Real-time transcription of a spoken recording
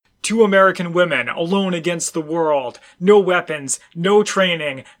two American women alone against the world. No weapons, no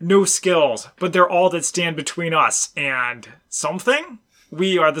training, no skills, but they're all that stand between us and something?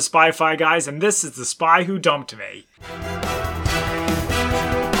 We are the Spy-Fi guys, and this is The Spy Who Dumped Me.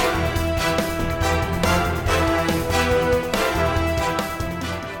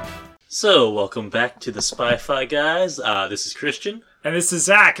 So, welcome back to the Spy-Fi guys. This is Christian. And this is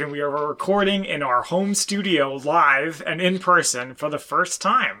Zach, and we are recording in our home studio live and in person for the first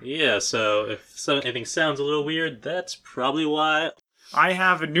time. Yeah, so if anything sounds a little weird, that's probably why. I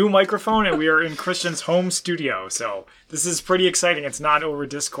have a new microphone, and we are in Christian's home studio, so this is pretty exciting. It's not over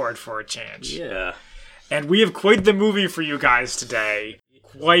Discord for a change. Yeah. And we have quite the movie for you guys today.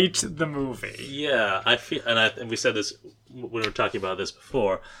 Quite the movie. Yeah, I feel, and we said this when we were talking about this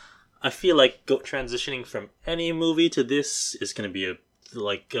before, I feel like transitioning from any movie to this is going to be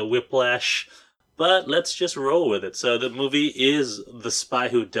a whiplash, but let's just roll with it. So the movie is The Spy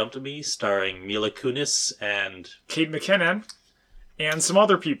Who Dumped Me, starring Mila Kunis and Kate McKinnon, and some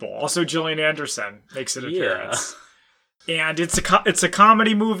other people. Also, Gillian Anderson makes an appearance. Yeah. And it's a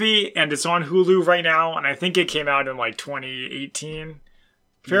comedy movie, and it's on Hulu right now, and I think it came out in 2018.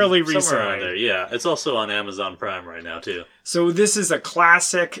 Fairly recently. Somewhere around there, yeah. It's also on Amazon Prime right now, too. So this is a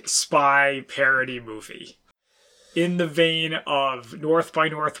classic spy parody movie. In the vein of North by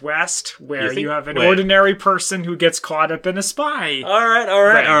Northwest, where you have an ordinary person who gets caught up in a spy. All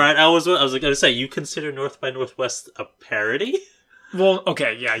right. I was going to say, you consider North by Northwest a parody? Well,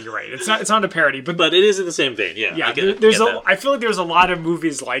 okay, yeah, you're right. It's not a parody, but it is in the same vein. Yeah, I feel like there's a lot of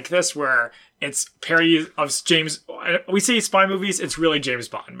movies like this where it's parody of James. We say spy movies, it's really James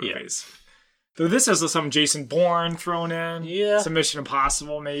Bond movies. Yeah. Though this has some Jason Bourne thrown in. Yeah, some Mission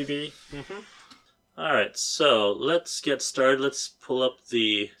Impossible maybe. Mm-hmm. All right, so let's get started. Let's pull up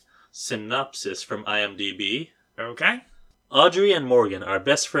the synopsis from IMDb. Okay. Audrey and Morgan are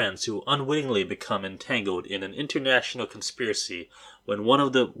best friends who unwittingly become entangled in an international conspiracy when one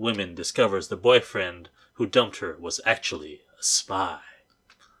of the women discovers the boyfriend who dumped her was actually a spy.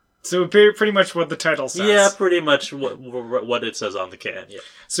 So pretty much what the title says. Yeah, pretty much what it says on the can. Yeah.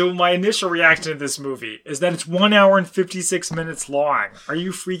 So my initial reaction to this movie is that it's 1 hour and 56 minutes long. Are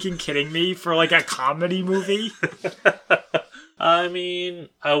you freaking kidding me for a comedy movie? I mean,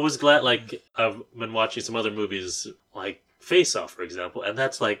 I was glad, I've been watching some other movies, like Face Off, for example, and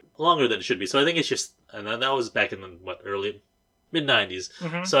that's, longer than it should be. So I think it's just, and that was back in the, early, mid-90s.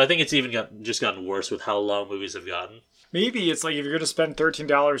 Mm-hmm. So I think it's even gotten worse with how long movies have gotten. Maybe it's if you're going to spend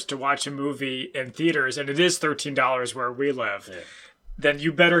 $13 to watch a movie in theaters, and it is $13 where we live, then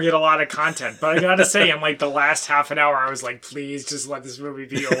you better get a lot of content. But I gotta say, in the last half an hour, I was like, please just let this movie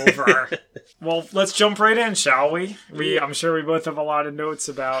be over. Well, let's jump right in, shall we? I'm sure we both have a lot of notes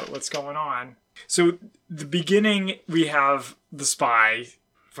about what's going on. So, the beginning, we have the spy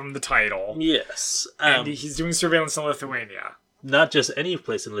from the title. Yes. And he's doing surveillance in Lithuania. Not just any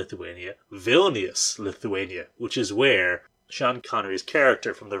place in Lithuania, Vilnius, Lithuania, which is where Sean Connery's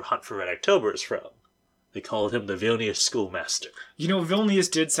character from The Hunt for Red October is from. They called him the Vilnius schoolmaster. Vilnius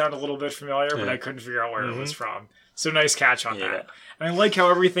did sound a little bit familiar, but I couldn't figure out where it was from. So nice catch on that. And I like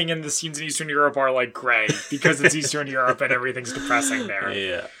how everything in the scenes in Eastern Europe are gray, because it's Eastern Europe and everything's depressing there.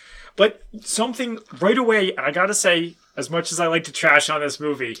 Yeah. But something right away, and I gotta say, as much as I like to trash on this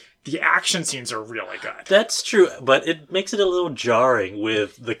movie, the action scenes are really good. That's true, but it makes it a little jarring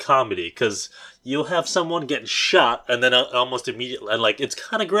with the comedy, because you'll have someone getting shot, and then almost immediately, and it's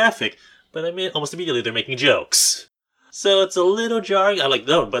kind of graphic, but almost immediately they're making jokes. So it's a little jarring.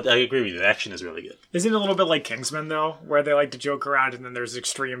 But I agree with you. The action is really good. Isn't it a little bit like Kingsman, though? Where they like to joke around and then there's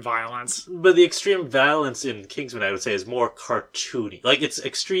extreme violence? But the extreme violence in Kingsman, I would say, is more cartoony. It's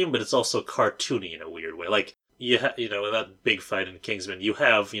extreme, but it's also cartoony in a weird way. In that big fight in Kingsman, you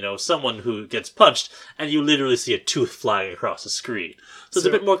have, someone who gets punched and you literally see a tooth flying across the screen. So it's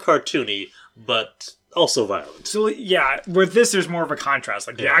a bit more cartoony, but also violent. So, yeah, with this, there's more of a contrast.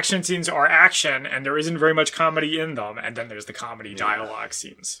 The action scenes are action, and there isn't very much comedy in them, and then there's the comedy dialogue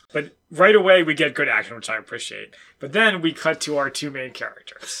scenes. But right away, we get good action, which I appreciate. But then we cut to our two main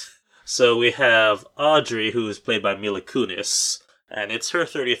characters. So we have Audrey, who is played by Mila Kunis, and it's her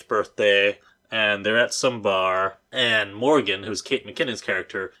 30th birthday, and they're at some bar, and Morgan, who's Kate McKinnon's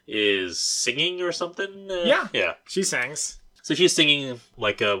character, is singing or something? Yeah, she sings. So she's singing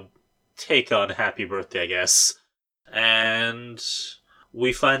a take on Happy Birthday, I guess. And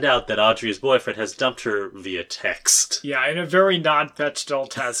we find out that Audrey's boyfriend has dumped her via text. Yeah, in a very non-Bechdel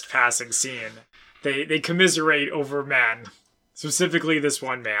test passing scene. They commiserate over men. Specifically this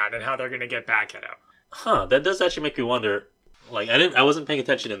one man and how they're going to get back at him. Huh, that does actually make me wonder. I wasn't paying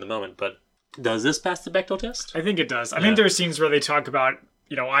attention in the moment, but does this pass the Bechdel test? I think it does. I think there are scenes where they talk about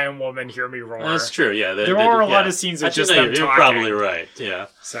I am woman, hear me roar. That's true. Yeah, there are a lot of scenes of just them talking. You're probably right. Yeah.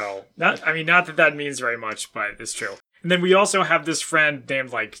 So not that means very much, but it's true. And then we also have this friend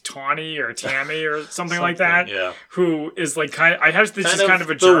named like Tawny or Tammy or something like that. Yeah. Who is like she's kind of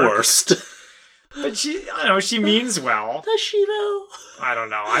a jerk. The worst. But she means well. Does she though? I don't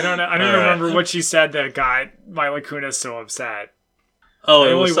know. I don't remember what she said that got Mila Kunis so upset. Oh,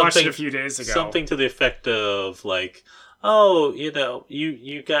 I only watched it a few days ago. Something to the effect of like, oh,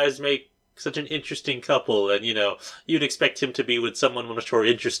 you guys make such an interesting couple, and you'd expect him to be with someone much more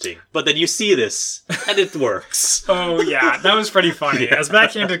interesting, but then you see this and it works. Oh yeah, that was pretty funny. Yeah. As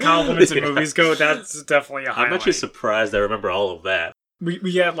backhanded compliments in movies go, that's definitely a highlight. I'm actually surprised I remember all of that.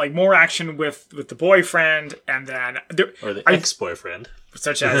 We had like more action with the boyfriend, and then or the ex-boyfriend,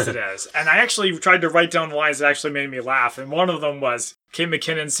 such as it is. And I actually tried to write down the lines that actually made me laugh, and one of them was Kate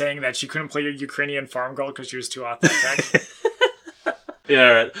McKinnon saying that she couldn't play a Ukrainian farm girl because she was too authentic. Yeah,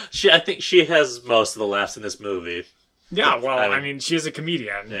 right. I think she has most of the laughs in this movie. Yeah, well, I mean, she is a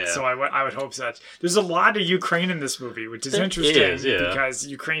comedian, so I would hope such. There's a lot of Ukraine in this movie, which is interesting because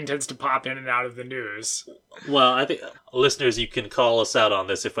Ukraine tends to pop in and out of the news. Well, I think, listeners, you can call us out on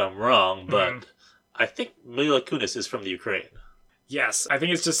this if I'm wrong, but I think Mila Kunis is from the Ukraine. Yes, I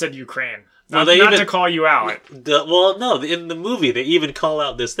think it's just said Ukraine. Not to call you out. In the movie, they even call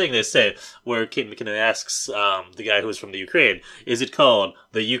out this thing. They say, where Kate McKinnon asks the guy who's from the Ukraine, is it called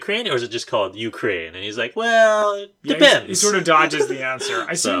the Ukraine or is it just called Ukraine? And he's like, well, it depends. He sort of dodges the answer.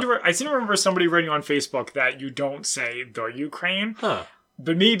 I seem to remember somebody writing on Facebook that you don't say the Ukraine. Huh.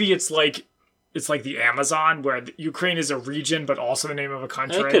 But maybe it's like the Amazon, where the Ukraine is a region, but also the name of a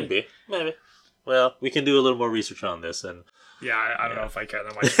country. It could be. Maybe. Well, we can do a little more research on this and... Yeah, I don't know if I care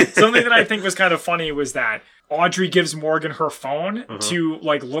that much. Something that I think was kind of funny was that Audrey gives Morgan her phone to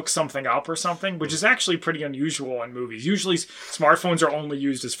like look something up or something, which is actually pretty unusual in movies. Usually smartphones are only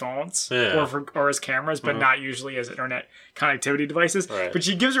used as phones or as cameras, but not usually as internet connectivity devices. Right. But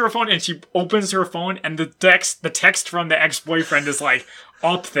she gives her a phone and she opens her phone and the text from the ex-boyfriend is like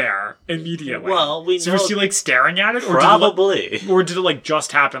up there immediately. Well, we know. So was she like staring at it? Probably. Or did it like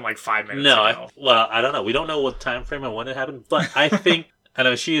just happen like 5 minutes ago? I don't know. We don't know what time frame and when it happened, but I think, I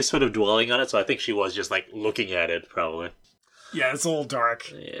know she is sort of dwelling on it, so I think she was just like looking at it, probably. Yeah, it's a little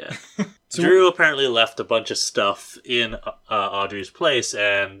dark. Yeah. Drew apparently left a bunch of stuff in Audrey's place,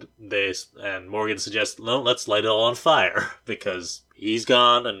 and Morgan suggests, no, let's light it all on fire, because he's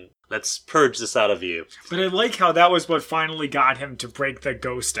gone, and let's purge this out of you. But I like how that was what finally got him to break the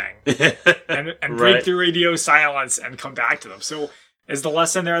ghosting. and break the radio silence and come back to them. So is the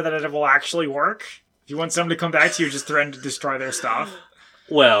lesson there that it will actually work? If you want someone to come back to you, just threaten to destroy their stuff?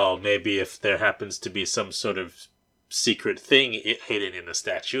 Well, maybe if there happens to be some sort of secret thing hidden in the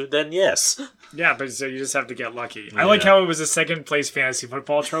statue, then yes. Yeah, but so you just have to get lucky. Yeah. I like how it was a second place fantasy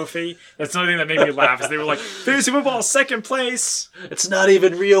football trophy. That's something that made me laugh. Is they were like, fantasy football, second place. It's not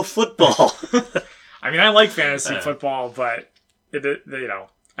even real football. I mean, I like fantasy football, but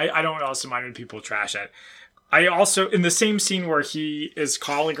I don't also mind when people trash it. I also, in the same scene where he is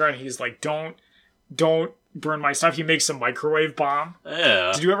calling her and he's like, don't burn my stuff, he makes a microwave bomb.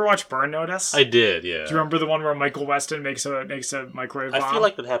 Yeah. Did you ever watch Burn Notice? I did, yeah. Do you remember the one where Michael Weston makes a microwave bomb? I feel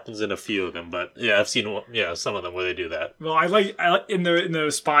like that happens in a few of them, but yeah, I've seen some of them where they do that. Well, I like in the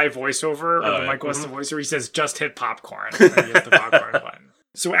spy voiceover, or the Michael Weston voiceover, he says, just hit popcorn. And then he hits the popcorn button.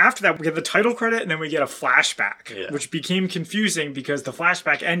 So after that, we get the title credit, and then we get a flashback, which became confusing because the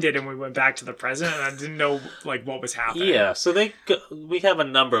flashback ended and we went back to the present, and I didn't know like what was happening. Yeah, so we have a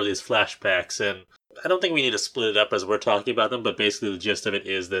number of these flashbacks, and I don't think we need to split it up as we're talking about them, but basically the gist of it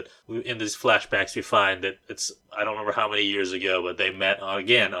is that in these flashbacks we find that it's, I don't remember how many years ago, but they met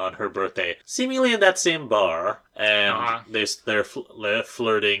again on her birthday, seemingly in that same bar, and they're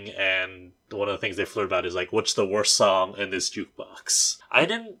flirting, and one of the things they flirt about is like, what's the worst song in this jukebox? I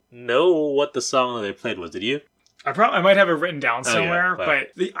didn't know what the song that they played was, did you? I might have it written down somewhere, but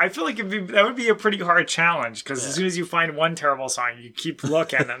I feel like that would be a pretty hard challenge, because as soon as you find one terrible song, you keep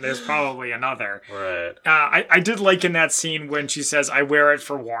looking, and there's probably another. Right. I did like in that scene when she says, I wear it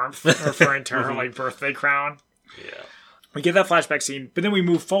for warmth, referring to her like birthday crown. Yeah. We get that flashback scene, but then we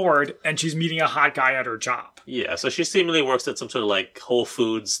move forward, and she's meeting a hot guy at her job. Yeah, so she seemingly works at some sort of like Whole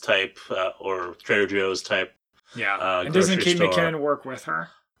Foods type, or Trader Joe's type. Yeah. And doesn't Kate McKinnon work with her?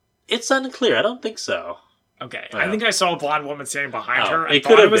 It's unclear. I don't think so. Okay, I think I saw a blonde woman standing behind her. I it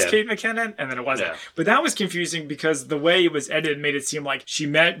thought it was been. Kate McKinnon, and then it wasn't. Yeah. But that was confusing because the way it was edited made it seem like she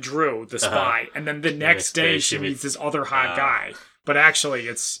met Drew, the spy, and then the next day she meets this other hot guy. But actually,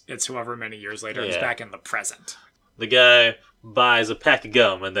 it's however many years later. It's back in the present. The guy buys a pack of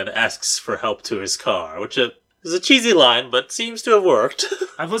gum and then asks for help to his car, which It's a cheesy line, but seems to have worked.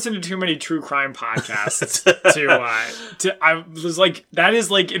 I've listened to too many true crime podcasts I was like, that is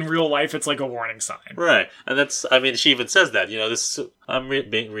like in real life, it's like a warning sign. Right. And that's, I mean, she even says that, I'm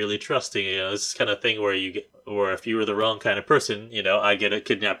being really trusting, this is kind of thing where or if you were the wrong kind of person, I get it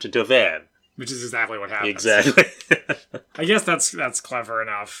kidnapped into a van. Which is exactly what happens. Exactly. I guess that's clever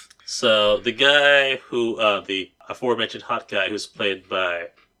enough. So the guy who, the aforementioned hot guy who's played by...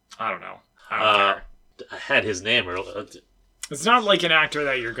 I don't know. I don't care. I had his name earlier. It's not like an actor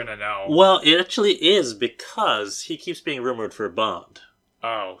that you're gonna know. Well, it actually is because he keeps being rumored for Bond.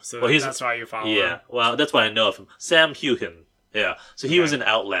 Oh, so that's why you follow him. Yeah, well, that's why I know of him. Sam Heughan. Yeah, so he was in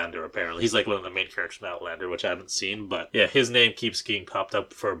Outlander, apparently. He's like one of the main characters in Outlander, which I haven't seen. But yeah, his name keeps getting popped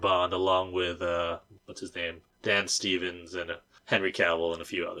up for Bond along with, what's his name? Dan Stevens and Henry Cavill and a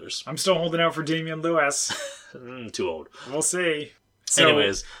few others. I'm still holding out for Damian Lewis. Too old. We'll see. So,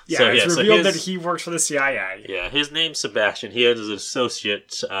 anyways, it's revealed that he works for the CIA. Yeah, his name's Sebastian. He has an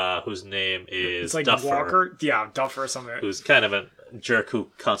associate whose name is it's like Duffer. Walker? Yeah, Duffer or something. Who's kind of a jerk who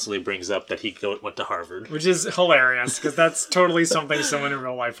constantly brings up that he went to Harvard. Which is hilarious, because that's totally something someone in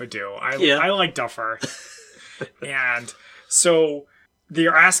real life would do. I like Duffer. And so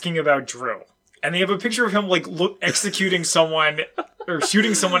they're asking about Drew. And they have a picture of him, like, executing someone, or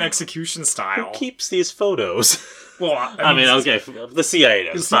shooting someone execution style. Who keeps these photos? Well, I mean, okay, the CIA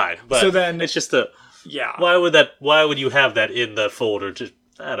does, fine. But so then, it's just yeah. Why would you have that in the folder?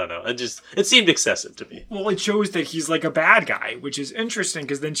 I don't know. It seemed excessive to me. Well, it shows that he's like a bad guy, which is interesting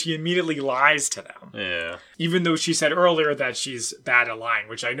because then she immediately lies to them. Yeah. Even though she said earlier that she's bad at lying,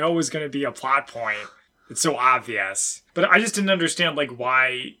 which I know is going to be a plot point. It's so obvious. But I just didn't understand, like,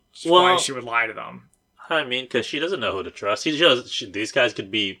 why she would lie to them. I mean, because she doesn't know who to trust. These guys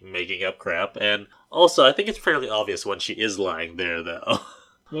could be making up crap. And also, I think it's fairly obvious when she is lying there, though.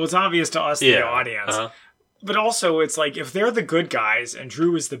 Well, it's obvious to us, the audience. Uh-huh. But also, it's like, if they're the good guys and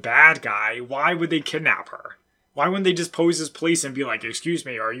Drew is the bad guy, why would they kidnap her? Why wouldn't they just pose as police and be like, excuse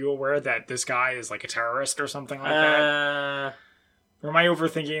me, are you aware that this guy is like a terrorist or something like that? Or am I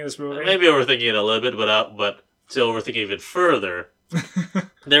overthinking this movie? Maybe overthinking it a little bit, but to overthink it even further,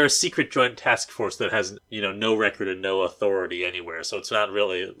 they're a secret joint task force that has, no record and no authority anywhere. So it's not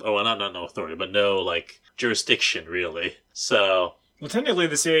really, not no authority, but no, like, jurisdiction, really. So... Well, technically,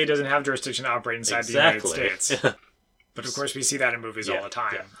 the CIA doesn't have jurisdiction to operate inside the United States. But, of course, we see that in movies all the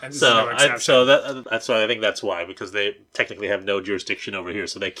time. Yeah. And this is no exception. That's why I think that's why, because they technically have no jurisdiction over here,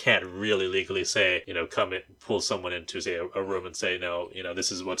 so they can't really legally say, come in, pull someone into, say, a room and say, no,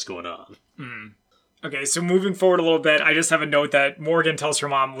 this is what's going on. Mm. Okay, so moving forward a little bit, I just have a note that Morgan tells her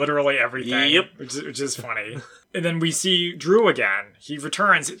mom literally everything, yep. which is funny. And then we see Drew again. He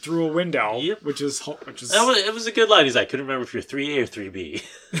returns through a window, yep. which is it was a good line. He's like, I couldn't remember if you're 3A or 3B.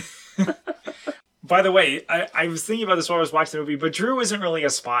 By the way, I was thinking about this while I was watching the movie, but Drew isn't really a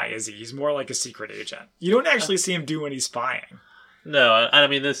spy, is he? He's more like a secret agent. You don't actually see him do any spying. No, I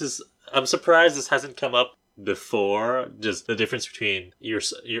mean, I'm surprised this hasn't come up before, just the difference between you're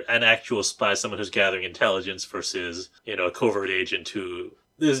an actual spy, someone who's gathering intelligence, versus a covert agent who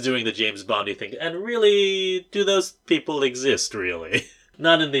is doing the James Bondy thing. And really, do those people exist? Really,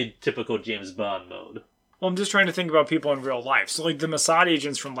 not in the typical James Bond mode. Well, I'm just trying to think about people in real life. So, like the Mossad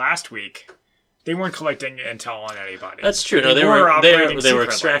agents from last week, they weren't collecting intel on anybody. That's true. No, they were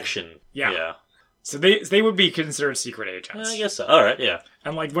extraction. Yeah. So they would be considered secret agents. I guess so. All right, yeah.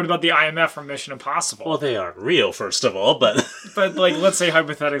 And, like, what about the IMF from Mission Impossible? Well, they aren't real, first of all, but... But, like, let's say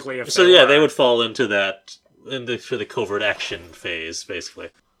hypothetically if they would fall into that, for the covert action phase, basically.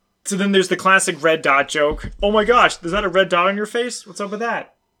 So then there's the classic red dot joke. Oh my gosh, is that a red dot on your face? What's up with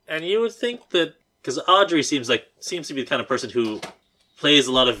that? And you would think that... Because Audrey seems to be the kind of person who plays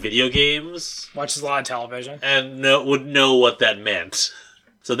a lot of video games. Watches a lot of television. And would know what that meant.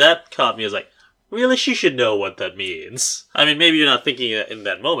 So that caught me as like, really, she should know what that means. I mean, maybe you're not thinking in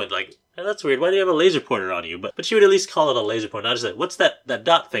that moment, like, hey, that's weird, why do you have a laser pointer on you? But she would at least call it a laser pointer, not just like, what's that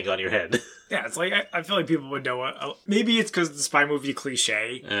dot thing on your head? Yeah, it's like, I feel like people would know. Maybe it's because of the spy movie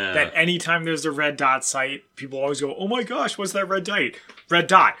cliche, that anytime there's a red dot sight, people always go, oh my gosh, what's that red dot? Red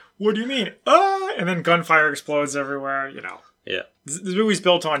dot. What do you mean? And then gunfire explodes everywhere, Yeah. This movie's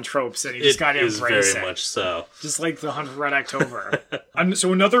built on tropes, and you just gotta embrace it. Very much so. Just like The Hunt for Red October.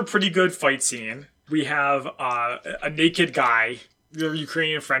 So another pretty good fight scene. We have a naked guy, your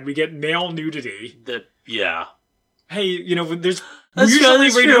Ukrainian friend. We get male nudity. Yeah. Hey, there's usually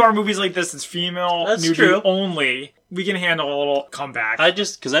rated R movies like this. It's female nudity only. We can handle a little comeback.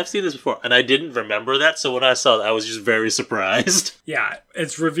 Because I've seen this before, and I didn't remember that, so when I saw it, I was just very surprised. Yeah,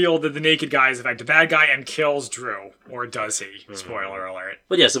 it's revealed that the naked guy is in fact a bad guy and kills Drew. Or does he? Spoiler alert.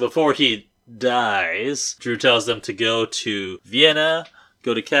 But yeah, so before he dies, Drew tells them to go to Vienna,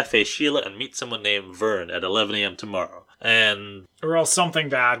 go to Cafe Sheila, and meet someone named Vern at 11 a.m. tomorrow. And Or else something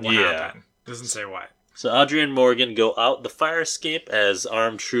bad will Yeah. happen. Doesn't say what. so Audrey and Morgan go out the fire escape as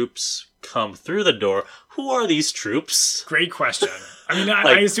armed troops come through the door. Who are these troops? Great question. I mean, I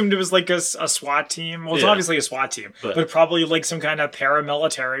Like- assumed it was like a SWAT team. Well, it's Yeah. obviously a SWAT team, But- but probably like some kind of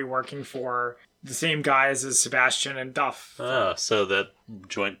paramilitary working for the same guys as Sebastian and Duff. Ah, so that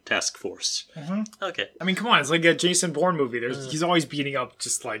joint task force. Okay. I mean, come on, it's like a Jason Bourne movie. He's always beating up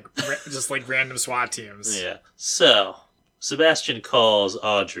just like random SWAT teams. Yeah. So Sebastian calls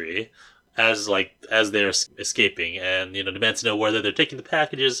Audrey as they're escaping, and demands to know whether they're taking the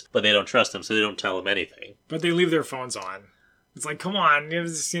packages, but they don't trust him, so they don't tell him anything. But they leave their phones on. It's like, come on, you ever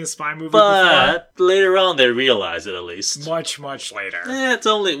seen a spy movie But later on, they realize it at least. before? Much later. It's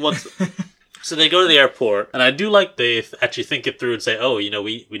only once. So they go to the airport, and I do like they actually think it through and say, oh, we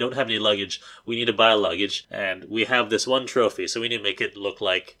don't have any luggage. We need to buy luggage, and we have this one trophy, so we need to make it look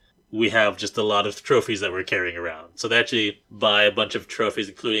like we have just a lot of trophies that we're carrying around. So they actually buy a bunch of trophies,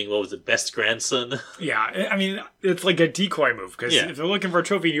 including, what was it, Best Grandson? Yeah, I mean, it's like a decoy move, because Yeah. if they're looking for a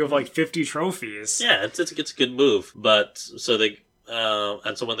trophy, you have like 50 trophies. Yeah, it's a good move. But, so they,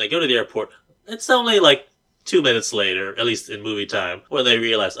 and so when they go to the airport, it's only like 2 minutes later, at least in movie time, when they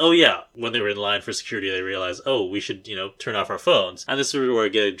realize, oh yeah, when they were in line for security, they realize, oh, we should, turn off our phones. And this is where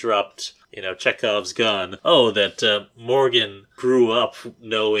getting dropped, Chekhov's gun. Oh, that Morgan grew up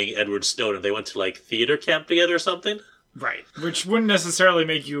knowing Edward Snowden. They went to like theater camp together or something. Right, which wouldn't necessarily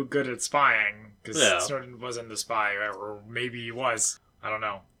make you good at spying, because Yeah. Snowden wasn't a spy, or maybe he was. I don't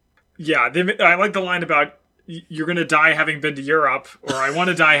know. Yeah, I like the line about, you're going to die having been to Europe, or I want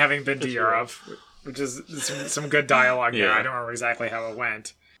to die having been to Europe, which is some good dialogue there. Yeah. I don't remember exactly how it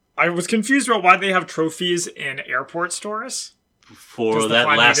went. I was confused about why they have trophies in airport stores. For Does the that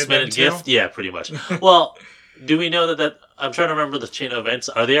plot last needed them minute too? gift? Yeah, pretty much. Well, do we know that I'm trying to remember the chain of events.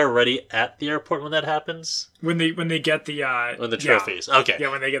 Are they already at the airport when that happens? When they get the When the trophies. Okay. Yeah,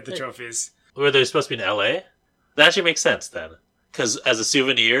 when they get the trophies. Were they supposed to be in LA? That actually makes sense then. Because as a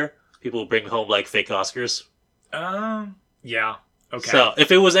souvenir, people bring home like fake Oscars. Yeah. Okay. So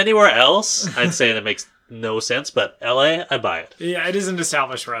if it was anywhere else, I'd say that makes no sense. But LA, I buy it. Yeah, it isn't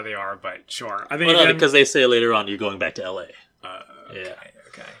established where they are, but sure. I think Well, no, again- because they say later on you're going back to LA. Yeah.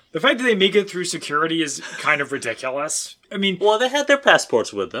 Okay. The fact that they make it through security is kind of ridiculous. I mean, Well, they had their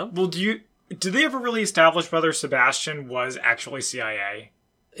passports with them. well, did they ever really establish whether Sebastian was actually CIA?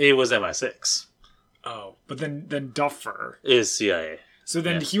 It was MI6. Oh, but then Duffer. Is CIA. So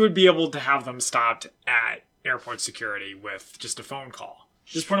then Yeah. he would be able to have them stopped at airport security with just a phone call.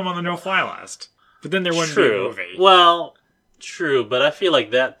 Just put them on the no-fly list. But then there wouldn't be a True. movie. Well, true, but I feel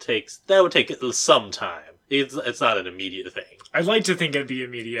like that would take some time. It's not an immediate thing. I'd like to think it'd be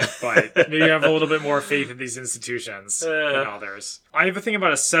immediate, but maybe I have a little bit more faith in these institutions than others. I have a thing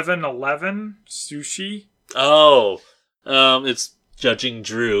about a 7-Eleven sushi. Oh, it's judging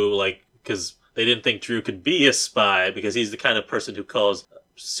Drew, because they didn't think Drew could be a spy because he's the kind of person who calls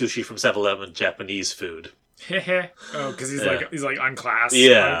sushi from 7-Eleven Japanese food. Oh, because he's Yeah. like unclassed.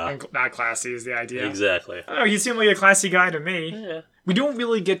 Yeah. Not classy is the idea. Exactly. Oh, he seemed like a classy guy to me. Yeah, We don't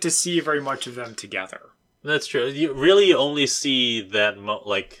really get to see very much of them together. that's true. You really only see that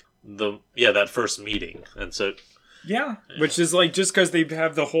that first meeting, and so Yeah. Which is like just because they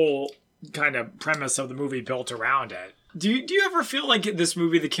have the whole kind of premise of the movie built around it. Do you ever feel like this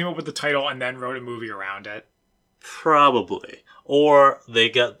movie, they came up with the title and then wrote a movie around it? probably, or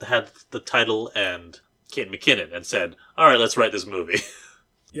they had the title and Kate McKinnon and said, "All right, let's write this movie."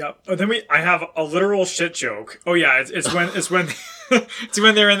 Yep. Oh, then I have a literal shit joke. Oh yeah, it's when it's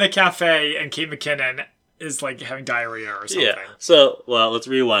when they're in the cafe and Kate McKinnon is like having diarrhea or something. Yeah. So, let's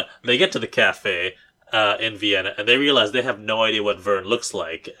rewind. They get to the cafe in Vienna, and they realize they have no idea what Vern looks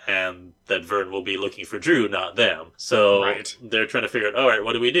like, and that Vern will be looking for Drew, not them. So Right. they're trying to figure out, all right,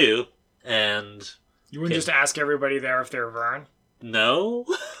 what do we do? And You wouldn't just ask everybody there if they're Vern? no,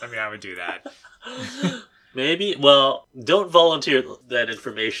 I mean, I would do that. maybe. Well, don't volunteer that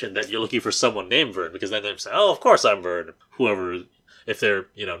information that you're looking for someone named Vern, because then they say, oh, of course I'm Vern. Whoever, if they're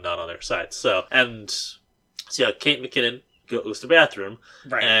not on their side. So yeah, Kate McKinnon goes to the bathroom,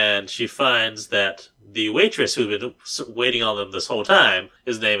 Right. and she finds that the waitress who's been waiting on them this whole time,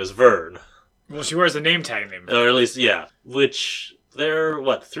 his name is Vern. Well, she wears a name tag name. Or at least, yeah. Which, they're,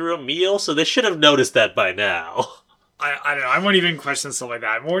 through a meal? So they should have noticed that by now. I don't know. I won't even question stuff like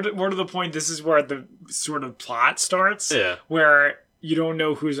that. More to the point, this is where the sort of plot starts. Yeah. Where you don't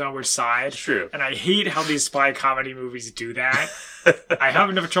know who's on which side. True. And I hate how these spy comedy movies do that. I have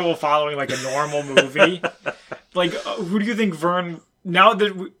enough trouble following like a normal movie. Like, who do you think Vern now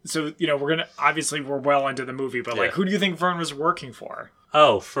that we're gonna obviously we're well into the movie, but like, Yeah. who do you think Vern was working for?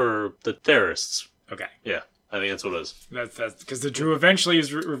 Oh, for the terrorists. Okay, Yeah, I think that's what it is. that's because the Jew eventually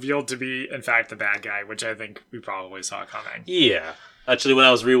is revealed to be in fact the bad guy, which I think we probably saw coming. Yeah. Actually, when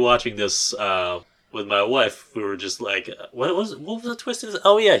I was rewatching this with my wife, we were just like, what was the twist?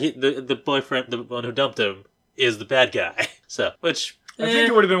 Oh yeah, the boyfriend, the one who dumped him, is the bad guy. So, which I think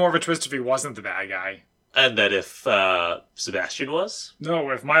it would have been more of a twist if he wasn't the bad guy. and that if Sebastian was. No,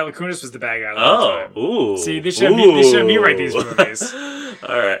 if Mila Kunis was the bad guy the whole Oh, time. ooh. See, they should have me write these movies.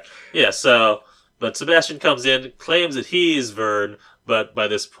 All right. Yeah. So, but Sebastian comes in, claims that he's Vern, but by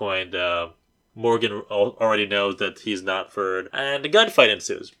this point, Morgan already knows that he's not Vern, and a gunfight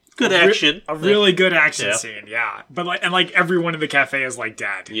ensues. Good action. A really good action Yeah. scene, yeah. But like everyone in the cafe is like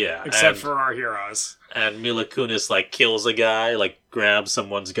dead. Yeah, Except and- for our heroes. And Mila Kunis like kills a guy, like grabs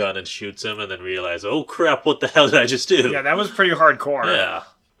someone's gun and shoots him, and then realizes, oh crap, what the hell did I just do? Yeah, that was pretty hardcore. Yeah.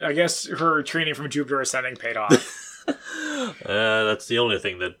 I guess her training from Jupiter Ascending paid off. That's the only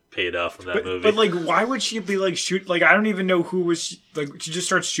thing that paid off from that movie. But like, why would she be like shoot? Like, I don't even know who was like. She just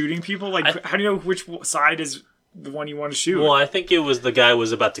starts shooting people. Like, how do you know which side is the one you want to shoot? well, I think it was the guy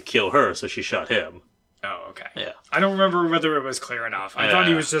was about to kill her, so she shot him. Oh, okay. Yeah. I don't remember whether it was clear enough. I thought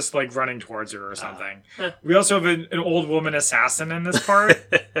he Yeah. was just like running towards her or something. We also have an old woman assassin in this part.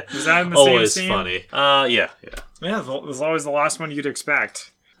 Was that in the Always same scene? funny. Yeah. Yeah, it was always the last one you'd expect.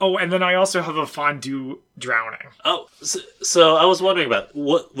 Oh, and then I also have a fondue drowning. Oh, so I was wondering about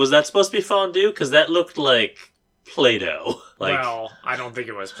what was that supposed to be fondue? Because that looked like Play-Doh. Like, Well, I don't think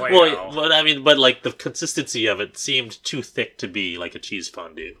it was Play-Doh. well, but I mean, but like the consistency of it seemed too thick to be like a cheese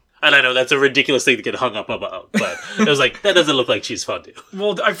fondue. And I know that's a ridiculous thing to get hung up about, but it was like that doesn't look like cheese fondue.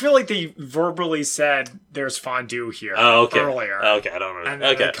 Well, I feel like they verbally said there's fondue here Oh, okay. earlier. Okay, I don't remember. And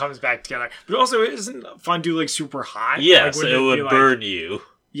then Okay. it comes back together. But also, isn't fondue like super hot? Yes, like, it would be, like- burn you.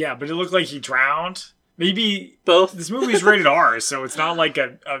 Yeah, but it looked like he drowned. Maybe Both. this movie's rated R, so it's not like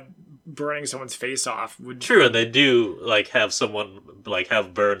a burning someone's face off. True, and they do like have someone like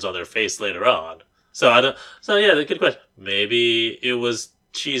have burns on their face later on. So I don't. So yeah, good question. Maybe it was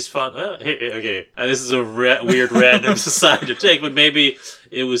cheese fondue. Okay, and this is a weird random side to take, but maybe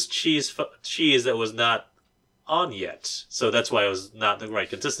it was cheese that was not on yet. So that's why it was not the right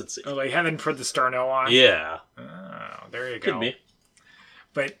consistency. Oh, they haven't put the Starno on. Yeah, Oh, there you go. could be.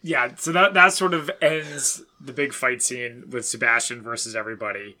 But yeah, so that sort of ends the big fight scene with Sebastian versus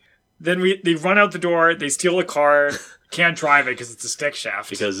everybody. Then they run out the door, they steal a car, can't drive it because it's a stick shift.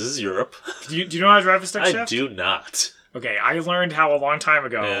 Because this is Europe. Do you know how to drive a stick I shift? do not. Okay, I learned how a long time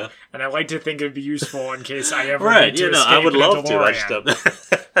ago, Yeah. and I like to think it'd be useful in case I ever Right, need to you know, escape I would in a love to. I DeLorean. just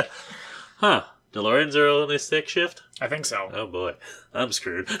don't. Huh. DeLoreans are only stick shift? I think so. Oh boy. I'm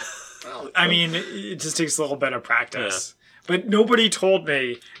screwed. I mean, it just takes a little bit of practice. But nobody told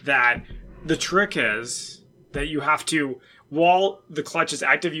me that the trick is that you have to, while the clutch is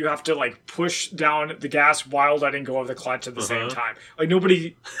active, you have to like push down the gas while letting go of the clutch at the same time. Like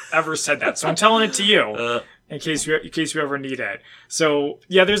nobody ever said that, so I'm telling it to you in case you ever need it. So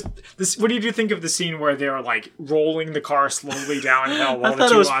yeah, there's this. What did you think of the scene where they were like rolling the car slowly downhill? While I thought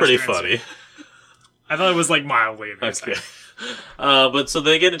the it was two pretty Austrians- funny. I thought it was like mildly amusing. Okay. But so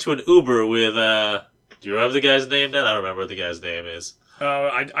they get into an Uber with, do you remember the guy's name then? I don't remember what the guy's name is.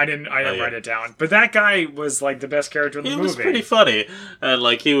 I didn't yeah. write it down. But that guy was like the best character in the He movie. was pretty funny. And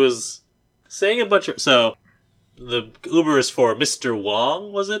like he was saying a bunch of, so the Uber is for Mr.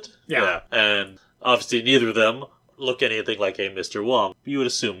 Wong, was it? Yeah. And obviously neither of them look anything like a Mr. Wong. You would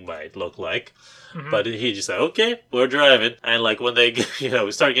assume might look like. But he just said, okay, we're driving. And like when they,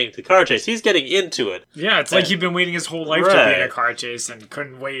 we start getting to the car chase, he's getting into it. Yeah, it's like he'd been waiting his whole life to be in a Right. car chase and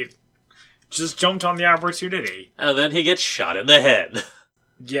couldn't wait. Just jumped on the opportunity. And then he gets shot in the head.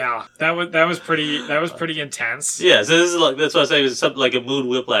 Yeah, that was pretty intense. Yeah, so this is like, that's what I was saying, it was something like a mood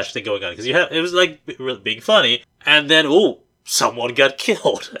whiplash thing going on. Because it was like being funny. And then, someone got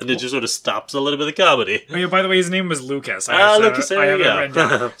killed. And it just sort of stops a little bit of the comedy. Oh, yeah, by the way, his name was Lucas. Lucas, there I you have it go.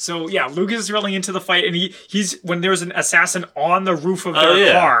 written down. So yeah, Lucas is really into the fight, and he's when there's an assassin on the roof of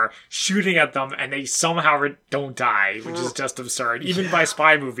their car shooting at them, and they somehow don't die, which is just absurd, even by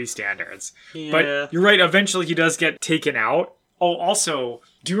spy movie standards. Yeah. But you're right. Eventually, he does get taken out. Oh, also,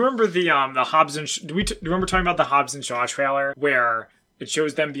 do you remember the Hobbs and do you remember talking about the Hobbs and Shaw trailer where it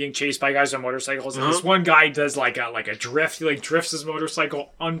shows them being chased by guys on motorcycles, and this one guy does like a drift. He like drifts his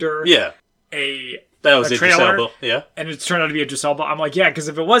motorcycle under Yeah. That was a Idris trailer. Elba. Yeah. and it's turned out to be Idris Elba. I'm like, yeah, because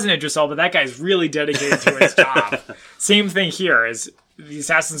if it wasn't Idris Elba, that guy's really dedicated to his job. Same thing here, is the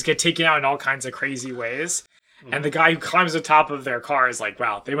assassins get taken out in all kinds of crazy ways. And the guy who climbs the top of their car is like,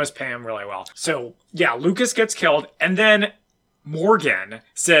 wow, they must pay him really well. So, yeah, Lucas gets killed. And then Morgan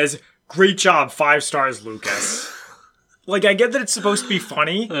says, "Great job, 5 stars, Lucas." Like, I get that it's supposed to be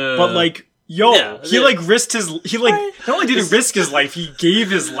funny, but like, yo, he risked his, not only did he risk his life, he gave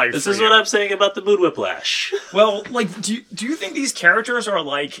his life. This is what I'm saying about the mood whiplash. Well, like, do you think these characters are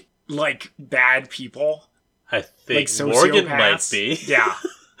like bad people? I think Like Morgan might sociopaths? be. Yeah.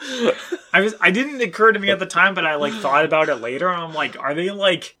 I didn't occur to me at the time, but I like thought about it later, and I'm like, are they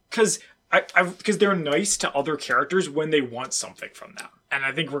like, because they're nice to other characters when they want something from them, and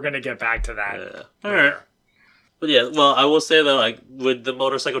I think we're gonna get back to that. All right. But yeah, well, I will say though, like with the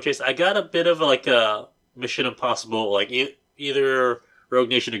motorcycle chase, I got a bit of like a Mission Impossible, like either Rogue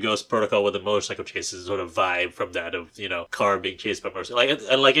Nation or Ghost Protocol with the motorcycle chases sort of vibe from that of car being chased by motorcycle. Like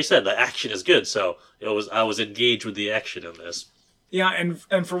and like you said, the action is good, so I was engaged with the action in this. Yeah,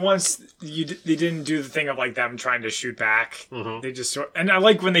 and for once, they didn't do the thing of like them trying to shoot back. Mm-hmm. They just and I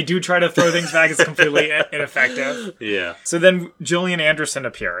like when they do try to throw things back, it's completely ineffective. Yeah. So then Gillian Anderson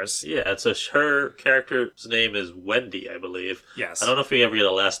appears. Yeah, so her character's name is Wendy, I believe. Yes. I don't know if we ever get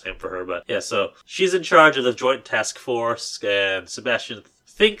a last name for her, but yeah, so she's in charge of the Joint Task Force, and Sebastian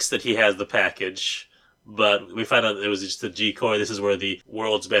thinks that he has the package, but we find out it was just a decoy. This is where the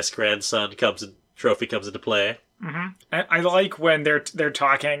world's best grandson trophy comes into play. Mm-hmm. I like when they're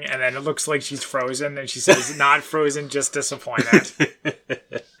talking, and then it looks like she's frozen, and she says, "Not frozen, just disappointed."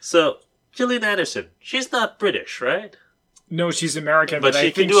 So, Gillian Anderson, she's not British, right? No, she's American, but she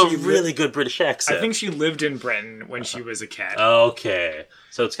can do a really good British accent. I think she lived in Britain when she was a kid. Okay,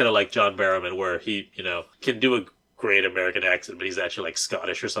 so it's kind of like John Barrowman, where he, can do a great American accent, but he's actually like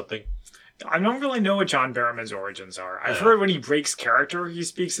Scottish or something. I don't really know what John Barrowman's origins are. I've heard when he breaks character, he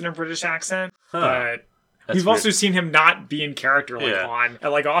speaks in a British accent, but we've also seen him not be in character at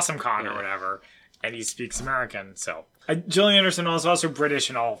like Awesome Con or whatever, and he speaks American. So Gillian Anderson is also British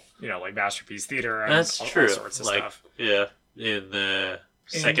in all like Masterpiece Theater and all sorts of stuff. Yeah, in the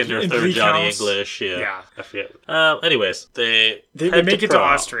second or third Johnny English. Yeah, I forget. Anyways, they make it to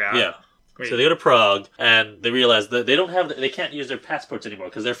Austria. Yeah. So they go to Prague, and they realize that they can't use their passports anymore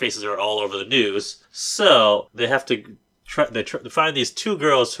because their faces are all over the news. So they have to find these 2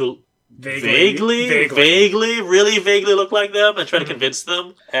 girls who really vaguely look like them, and try to convince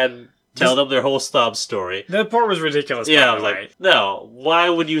them and tell them their whole sob story. That part was ridiculous. Yeah, I was like, no. Why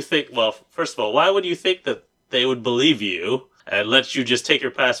would you think? Well, first of all, why would you think that they would believe you and let you just take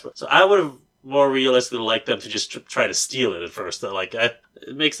your passport? So I would have more realistically liked them to just try to steal it at first.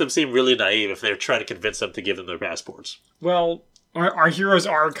 It makes them seem really naive if they're trying to convince them to give them their passports. Well, our heroes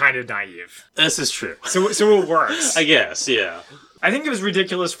are kind of naive. This is true. So it works. I guess, yeah. I think it was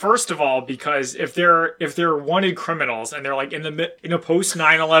ridiculous, first of all, because if they're wanted criminals and they're like in a post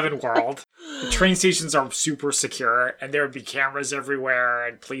 9/11 world, the train stations are super secure and there would be cameras everywhere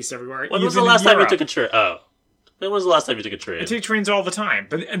and police everywhere. When was the last time you took a train? When was the last time you took a train? I take trains all the time,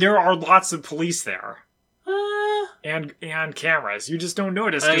 but there are lots of police there. And cameras. You just don't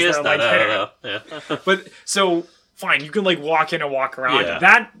notice because they're like hidden. Yeah. But so fine, you can like walk in and walk around. Yeah.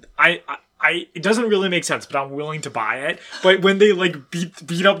 That it doesn't really make sense, but I'm willing to buy it. But when they like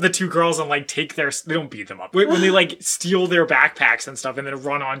beat up the 2 girls and like they don't beat them up. When they like steal their backpacks and stuff and then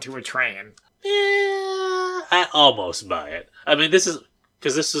run onto a train. Yeah, I almost buy it. I mean, this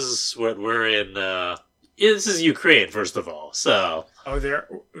is what we're in. This is Ukraine, first of all. So. Oh, they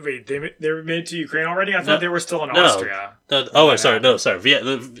were made to Ukraine already? I thought they were still in Austria. Sorry.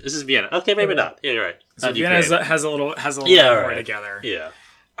 This is Vienna. Okay, maybe not. Yeah, you're right. So Vienna has a little more together. Yeah.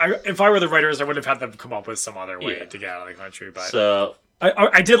 If I were the writers, I would have had them come up with some other way to get out of the country. But so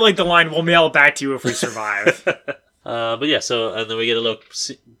I did like the line, "We'll mail it back to you if we survive." But yeah, and then we get a little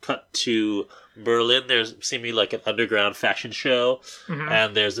cut to Berlin. There's seemingly like an underground fashion show,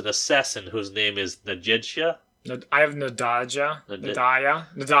 and there's an assassin whose name is Nadezhda. I have Nadaya.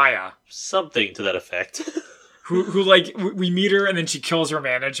 Something to that effect. who like, we meet her and then she kills her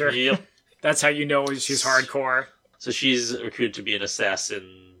manager. Yep. That's how you know she's hardcore. So she's recruited to be an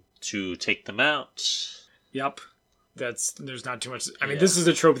assassin to take them out. Yep. There's not too much. I mean, this is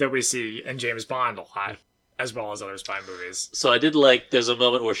a trope that we see in James Bond a lot, as well as other spy movies. So I did like, there's a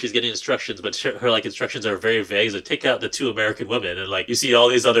moment where she's getting instructions, but her like instructions are very vague. So take out the 2 American women, and like you see all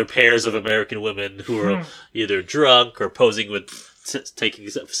these other pairs of American women who are either drunk or posing with taking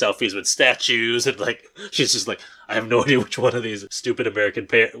selfies with statues, and like she's just like, I have no idea which one of these stupid American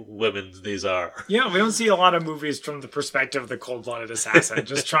women these are. Yeah, we don't see a lot of movies from the perspective of the cold-blooded assassin,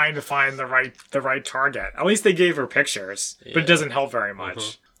 just trying to find the right target. At least they gave her pictures, but it doesn't help very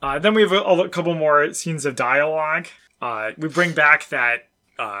much. Then we have a couple more scenes of dialogue. We bring back that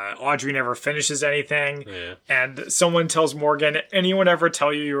Audrey never finishes anything, and someone tells Morgan, "Anyone ever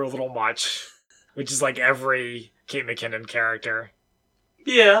tell you you're a little much?" Which is like every Kate McKinnon character.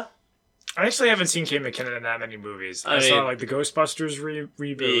 Yeah. I actually haven't seen Kate McKinnon in that many movies. I mean, saw like the Ghostbusters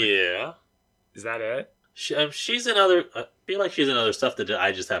reboot. Yeah. Is that it? She's in other. I feel like she's in other stuff that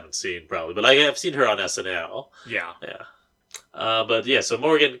I just haven't seen, probably. But I have seen her on SNL. Yeah. Yeah. But yeah, so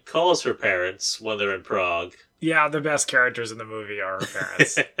Morgan calls her parents when they're in Prague. Yeah, the best characters in the movie are her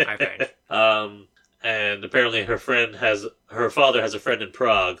parents, I think. And apparently her father has a friend in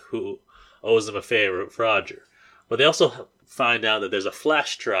Prague who owes them a favor with Roger. But they also find out that there's a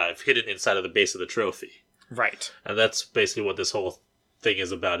flash drive hidden inside of the base of the trophy. Right. And that's basically what this whole thing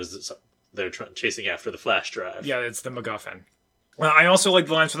is about, is they're chasing after the flash drive. Yeah, it's the MacGuffin. Well, I also like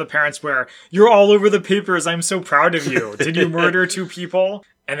the lines from the parents where, "You're all over the papers, I'm so proud of you. Did you murder 2 people?"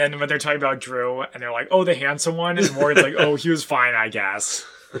 And then when they're talking about Drew, and they're like, "Oh, the handsome one?" And Morgan's like, "Oh, he was fine, I guess."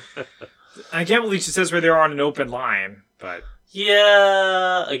 I can't believe she says where they are on an open line, but...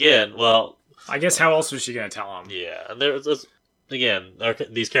 Yeah, again, well... I guess how else was she going to tell him? Yeah, and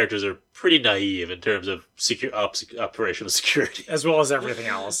these characters are pretty naive in terms of operational security. As well as everything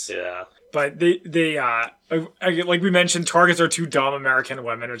else. Yeah. But they like we mentioned, targets are 2 dumb American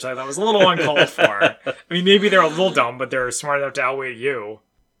women, which I thought was a little uncalled for. I mean, maybe they're a little dumb, but they're smart enough to outweigh you,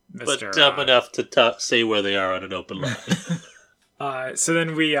 Mr. But dumb enough to say where they are on an open line. So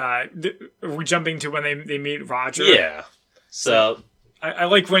then we're jumping to when they meet Roger. Yeah. So I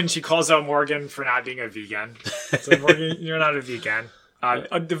like when she calls out Morgan for not being a vegan. It's like, Morgan, you're not a vegan.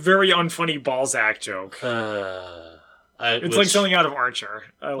 The very unfunny Balzac joke. It's like something out of Archer.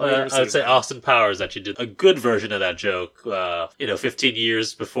 I would say Austin Powers actually did a good version of that joke, 15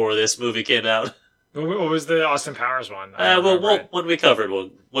 years before this movie came out. What was the Austin Powers one? When we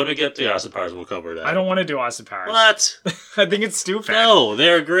get to Austin Powers, we'll cover that. I don't want to do Austin Powers. What? I think it's stupid. No,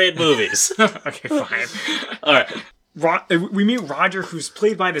 they're great movies. Okay, fine. All right. We meet Roger, who's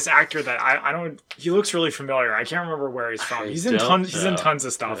played by this actor that I don't. He looks really familiar. I can't remember where he's from. He's in tons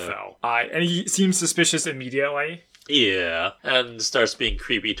of stuff though, and he seems suspicious immediately. Yeah, and starts being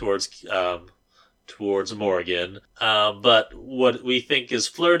creepy towards Morgan. But what we think is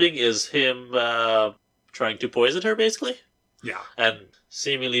flirting is him trying to poison her, basically. Yeah, and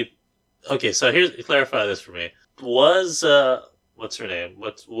seemingly. Okay, so clarify this for me. Was what's her name?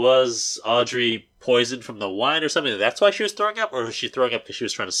 Was Audrey poisoned from the wine or something? That's why she was throwing up, or was she throwing up because she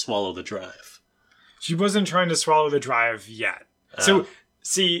was trying to swallow the drive? She wasn't trying to swallow the drive yet. So,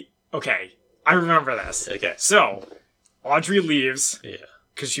 see, okay, I remember this. Okay. So, Audrey leaves. Yeah.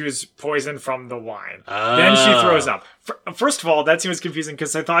 Because she was poisoned from the wine. Then she throws up. First of all, that seems confusing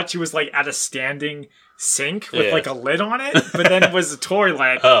because I thought she was like at a standing sink with like a lid on it, but then it was a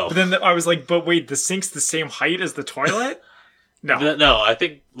toilet. Oh. But then I was like, but wait, the sink's the same height as the toilet? No. No, I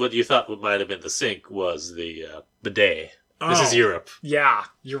think what you thought might have been the sink was the bidet. This is Europe. Yeah,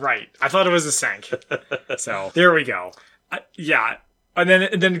 you're right. I thought it was a sink. So, there we go. Yeah. And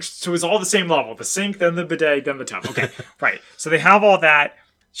then, so it's all the same level. The sink, then the bidet, then the tub. Okay, right. So they have all that.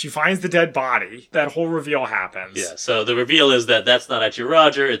 She finds the dead body. That whole reveal happens. Yeah, so the reveal is that that's not actually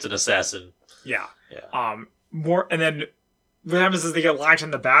Roger, it's an assassin. Yeah. And then what happens is they get locked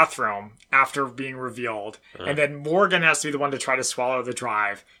in the bathroom after being revealed. And then Morgan has to be the one to try to swallow the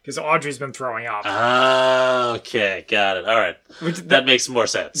drive because Audrey's been throwing up. Okay, got it. All right. That makes more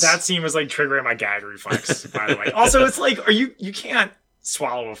sense. That scene was like triggering my gag reflex, by the way. Also, it's like, you can't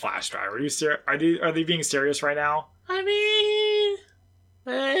swallow a flash drive. Are they being serious right now? I mean,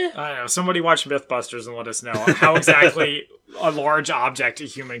 I don't know. Somebody watch Mythbusters and let us know how exactly a large object a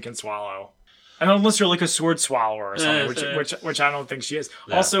human can swallow. And unless you're like a sword swallower or something, which I don't think she is.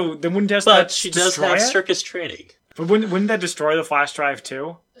 No. Also, then wouldn't that But she does have circus training. But wouldn't that destroy the flash drive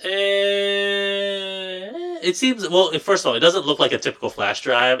too? It seems, well, first of all, it doesn't look like a typical flash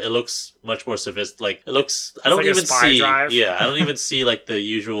drive. It looks much more sophisticated. Like, it looks, I don't even see, drive. Yeah, I don't even see like the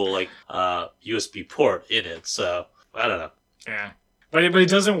usual like USB port in it. So, I don't know. Yeah. But it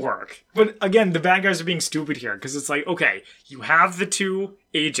doesn't work. But again, the bad guys are being stupid here because it's like, okay, you have the 2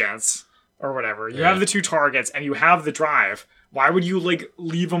 agents or whatever. You have the 2 targets and you have the drive. Why would you like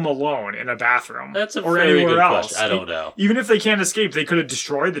leave them alone in a bathroom? That's a very good question. I don't know. Even if they can't escape, they could have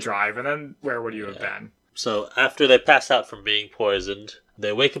destroyed the drive, and then where would you have been? So after they pass out from being poisoned,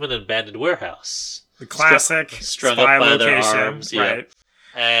 they wake up in an abandoned warehouse. The classic strung spy up by location, their arms, right?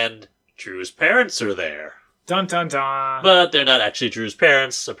 And Drew's parents are there. Dun dun dun. But they're not actually Drew's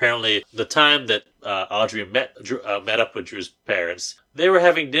parents. Apparently, the time that Audrey met up with Drew's parents, they were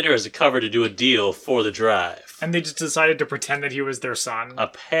having dinner as a cover to do a deal for the drive. And they just decided to pretend that he was their son.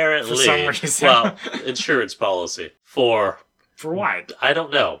 Apparently. For some reason. Well, insurance policy. For what? I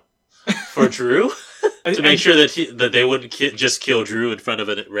don't know. For Drew? To make sure that they wouldn't just kill Drew in front of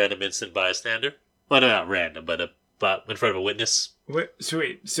a random innocent bystander? Well, not random, but but in front of a witness.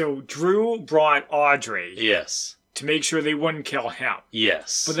 So Drew brought Audrey Yes. to make sure they wouldn't kill him.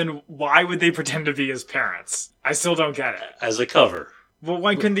 Yes. But then why would they pretend to be his parents? I still don't get it. As a cover. Well,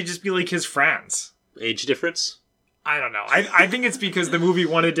 why couldn't they just be like his friends? Age difference? I don't know. I think it's because the movie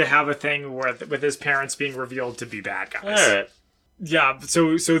wanted to have a thing where with his parents being revealed to be bad guys. All right. Yeah,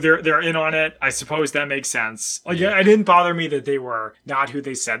 so they're in on it. I suppose that makes sense. Like, it didn't bother me that they were not who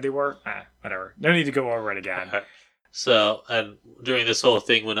they said they were. Whatever. No need to go over it again. So, and during this whole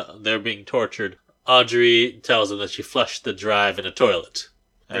thing when they're being tortured, Audrey tells them that she flushed the drive in a toilet.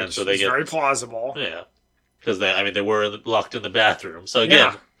 And so they get very plausible. Yeah. Because they were locked in the bathroom. So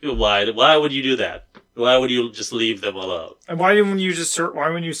again, why would you do that? Why would you just leave them alone? And why wouldn't you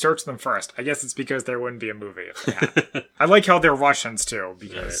search them first? I guess it's because there wouldn't be a movie if they had. I like how they're Russians too,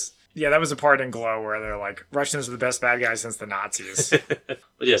 because that was a part in Glow where they're like, Russians are the best bad guys since the Nazis. But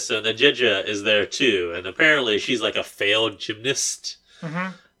yeah, so Nadezhda is there too, and apparently she's like a failed gymnast.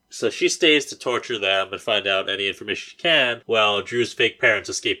 Mm-hmm. So she stays to torture them and find out any information she can, while Drew's fake parents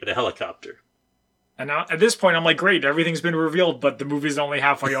escape in a helicopter. And now, at this point, I'm like, great, everything's been revealed, but the movie's only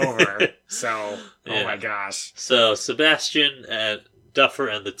halfway over. So, oh my gosh. So Sebastian and Duffer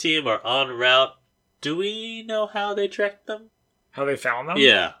and the team are en route. Do we know how they tracked them? How they found them?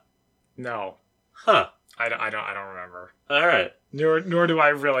 Yeah. No. Huh. I don't remember. All right. Nor do I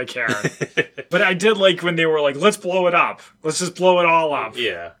really care. But I did like when they were like, let's blow it up. Let's just blow it all up.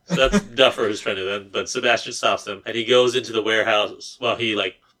 Yeah. So that's Duffer who's trying to do that, but Sebastian stops him, and he goes into the warehouse while he,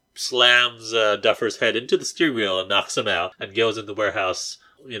 slams Duffer's head into the steering wheel and knocks him out, and goes in the warehouse,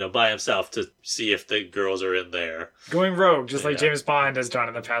 by himself to see if the girls are in there. Going rogue, just like James Bond has done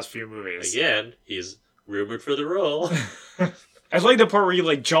in the past few movies. Again, he's rumored for the role. I like the part where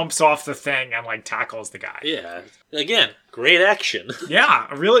he jumps off the thing and tackles the guy. Yeah. Again, great action.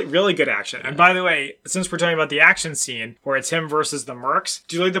 Yeah, really, really good action. And by the way, since we're talking about the action scene where it's him versus the mercs,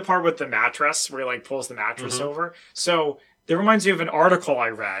 do you like the part with the mattress where he pulls the mattress over? So that reminds me of an article I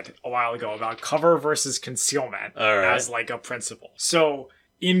read a while ago about cover versus concealment as a principle. So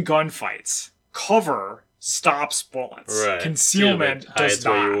in gunfights, cover stops bullets. Right. Concealment does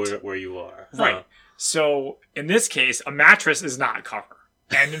not. Where you are. Right. Huh. So in this case, a mattress is not cover.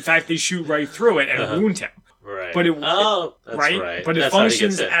 And in fact, they shoot right through it and wound him. Right. But that's right. But it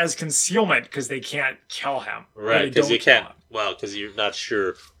functions as concealment because they can't kill him. Right, because you can't. Well, because you're not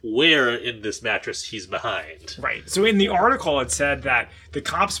sure where in this mattress he's behind. Right. So in the article, it said that the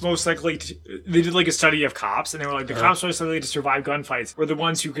cops most likely they did a study of cops, and they were like the cops most likely to survive gunfights were the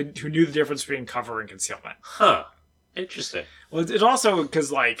ones who knew the difference between cover and concealment. Huh. Interesting. Well, it also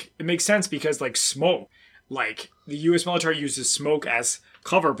because it makes sense because smoke, the U.S. military uses smoke as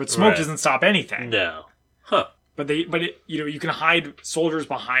cover, but smoke doesn't stop anything. No. Huh. But you can hide soldiers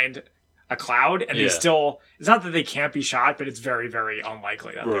behind a cloud, and they still. It's not that they can't be shot, but it's very, very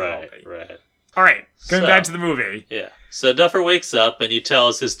unlikely that they will be. Right. All right, going back to the movie. Yeah. So Duffer wakes up and he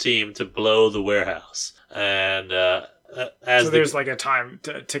tells his team to blow the warehouse, and there's a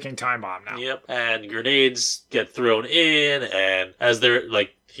ticking time bomb now. Yep. And grenades get thrown in, and as they're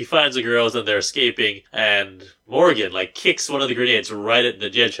he finds the girls and they're escaping, and Morgan kicks one of the grenades right at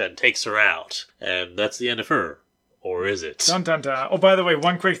Nadezhda and takes her out, and that's the end of her. Or is it? Dun dun dun. Oh, by the way,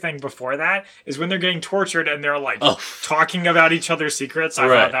 one quick thing before that is when they're getting tortured and they're talking about each other's secrets. I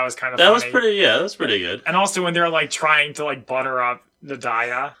thought that was kind of funny. That was pretty good. And also when they're trying to butter up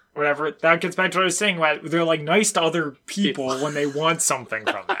Nadaya, whatever. That gets back to what I was saying. They're nice to other people when they want something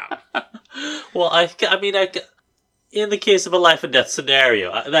from them. Well, I mean, in the case of a life and death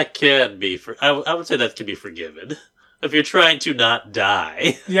scenario, that can be. I would say that can be forgiven. If you're trying to not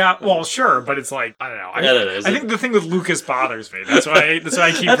die. Yeah, well, sure, but it's I don't know. I think the thing with Lucas bothers me. That's why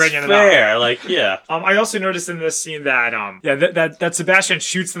I keep bringing it up. That's fair, I also noticed in this scene that that Sebastian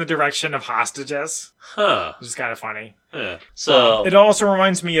shoots in the direction of hostages. Huh. Which is kind of funny. Yeah. So it also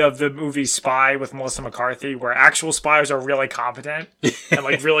reminds me of the movie Spy with Melissa McCarthy, where actual spies are really competent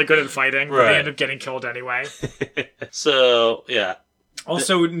and really good at fighting, but they end up getting killed anyway. So yeah.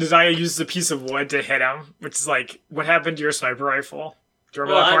 Also, Nadaya uses a piece of wood to hit him, which is what happened to your sniper rifle? Do you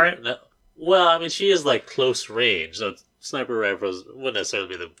remember that part? No. Well, I mean, she is close range, so sniper rifles wouldn't necessarily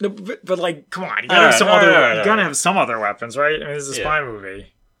be the. No, but come on, you gotta have some other. You gotta have some other weapons, right? I mean, this is a spy movie.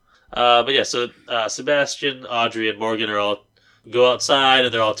 But yeah, so Sebastian, Audrey, and Morgan go outside,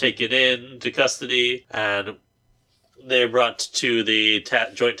 and they're all taken into custody, and they're brought to the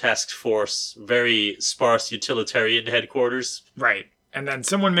Joint Task Force, very sparse utilitarian headquarters. Right. And then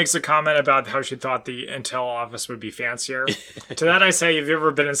someone makes a comment about how she thought the intel office would be fancier. To that I say, have you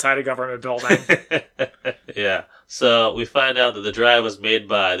ever been inside a government building? Yeah. So we find out that the drive was made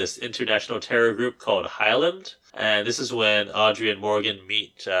by this international terror group called Highland. And this is when Audrey and Morgan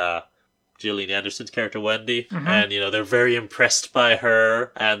meet Gillian Anderson's character Wendy, and they're very impressed by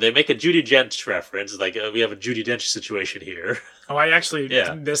her, and they make a Judi Dench reference, like we have a Judi Dench situation here. Oh, I actually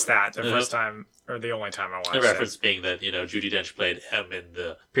missed that the first time, or the only time I watched it. The reference being that Judi Dench played M in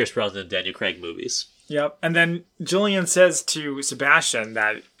the Pierce Brosnan and Daniel Craig movies. Yep, and then Gillian says to Sebastian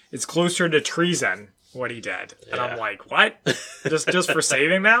that it's closer to treason what he did, and I'm like, what? just for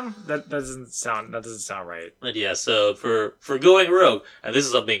saving them? That doesn't sound right. And so for going rogue, and this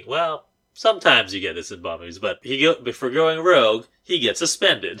is something sometimes you get this in Bond movies, but for going rogue, he gets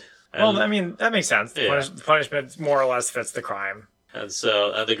suspended. Well, I mean, that makes sense. Yeah. Punishment more or less fits the crime. And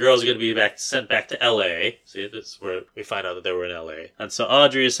so the girls are going to be sent back to L.A. See, this is where we find out that they were in L.A. And so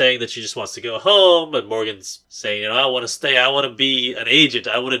Audrey is saying that she just wants to go home, but Morgan's saying, I want to stay. I want to be an agent.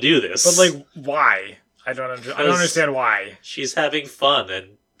 I want to do this. But, why? I don't understand why. She's having fun,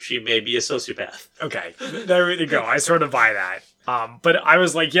 and she may be a sociopath. Okay, there you go. I sort of buy that. But I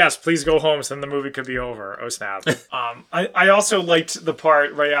was like, yes, please go home, so then the movie could be over. Oh, snap. I also liked the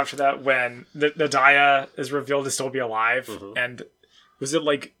part right after that when Nadia is revealed to still be alive. And was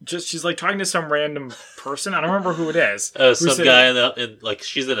it she's talking to some random person? I don't remember who it is. Some guy in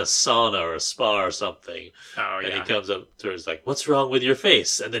she's in a sauna or a spa or something. Oh, yeah. And he comes up to her and is like, what's wrong with your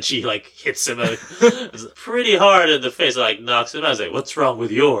face? And then she hits him pretty hard in the face, knocks him out. I was like, what's wrong with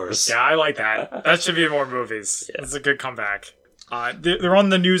yours? Yeah, I like that. That should be in more movies. Yeah. It's a good comeback. They're on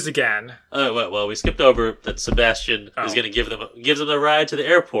the news again. Oh, well, we skipped over that Sebastian is going to gives them a ride to the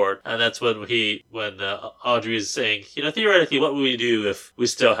airport, and that's when Audrey is saying, theoretically, what would we do if we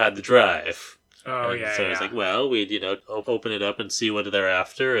still had the drive? Oh, and so it's like, well, we'd, open it up and see what they're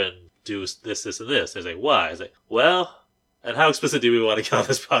after and do this, and this. It's like, why? It's like, well, and how explicit do we want to get on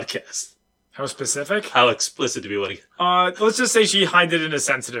this podcast? How specific? How explicit do we want to let's just say she hid it in a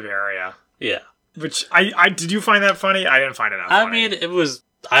sensitive area. Yeah. Which I did you find that funny? I didn't find it that funny. I mean, it was.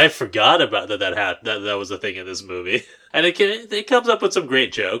 I forgot about that was a thing in this movie, and it comes up with some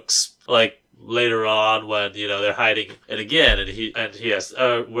great jokes, like later on when they're hiding it again, and he asks,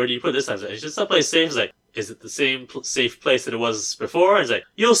 "Where do you put this time?" It's just someplace safe. He's like, "Is it the same safe place that it was before?" And he's like,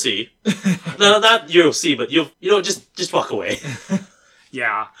 "You'll see." No, not you'll see, but just walk away.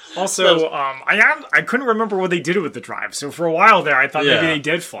 Yeah. Also, I couldn't remember what they did with the drive. So for a while there, I thought maybe they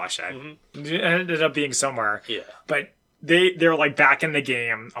did flush it. It ended up being somewhere. Yeah. But they're back in the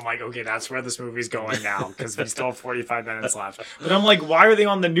game. I'm like, okay, that's where this movie's going now because we still have 45 minutes left. But I'm like, why are they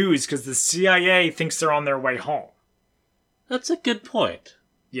on the news? Because the CIA thinks they're on their way home. That's a good point.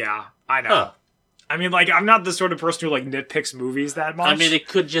 Yeah, I know. Huh. I mean, I'm not the sort of person who, nitpicks movies that much. I mean, it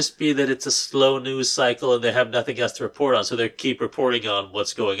could just be that it's a slow news cycle and they have nothing else to report on, so they keep reporting on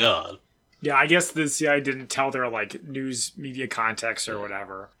what's going on. Yeah, I guess the CIA didn't tell their, news media context or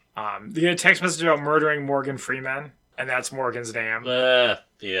whatever. They get a text message about murdering Morgan Freeman, and that's Morgan's name.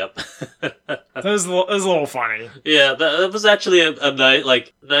 Yep. That was a little funny. Yeah, that was actually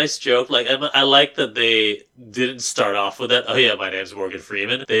a nice joke. I like that they didn't start off with that. Oh, yeah, my name's Morgan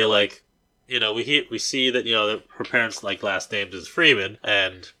Freeman. They, we see that, her parents' last names is Freeman,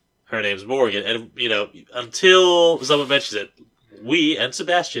 and her name's Morgan, and, until someone mentions it, we and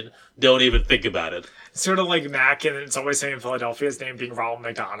Sebastian don't even think about it. It's sort of like Mac, and It's Always Sunny in Philadelphia's name being Ronald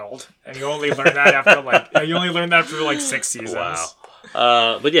McDonald, and you only learn that after 6 seasons.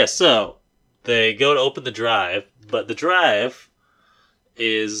 Wow. But yeah, so they go to open the drive, but the drive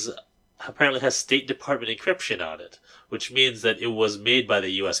apparently has State Department encryption on it, which means that it was made by the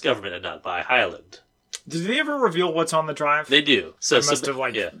U.S. government and not by Highland. Did they ever reveal what's on the drive? They do. So I must have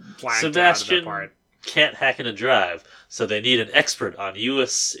blanked Sebastian out of that part. Can't hack in a drive, so they need an expert on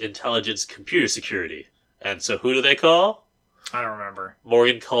U.S. intelligence computer security. And so who do they call? I don't remember.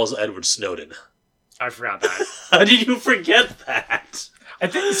 Morgan calls Edward Snowden. I forgot that. How did you forget that? I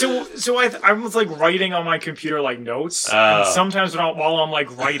think so. I was writing on my computer notes, and sometimes while I'm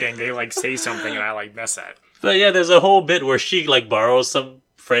writing, they say something and I miss it. But yeah, there's a whole bit where she borrows some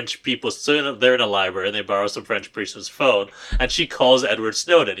French people. So they're in a library and they borrow some French person's phone, and she calls Edward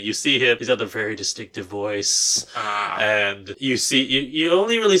Snowden. You see him; he's got a very distinctive voice, and you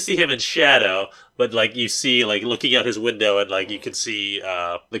only really see him in shadow, but you see looking out his window and you can see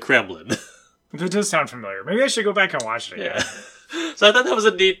the Kremlin. That does sound familiar. Maybe I should go back and watch it again. Yeah. So I thought that was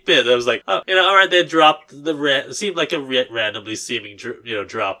a neat bit. I was like, all right, they dropped it seemed like a randomly seeming,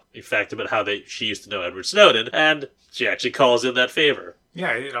 drop in fact about how she used to know Edward Snowden, and she actually calls in that favor.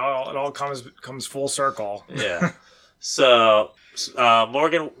 Yeah, it all comes full circle. Yeah. So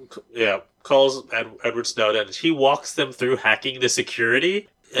Morgan, calls Edward Snowden. He walks them through hacking the security,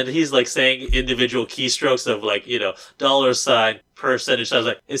 and he's saying individual keystrokes of $, $, percentage. I was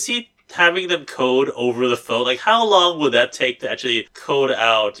like, is he having them code over the phone, like how long would that take to actually code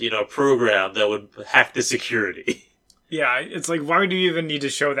out, a program that would hack the security? Yeah, it's like, why would you even need to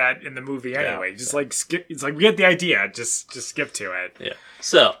show that in the movie anyway? Just like skip. It's like, we get the idea. Just skip to it. Yeah.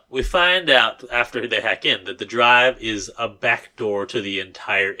 So we find out after they hack in that the drive is a backdoor to the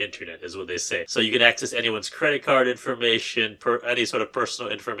entire internet, is what they say. So you can access anyone's credit card information, any sort of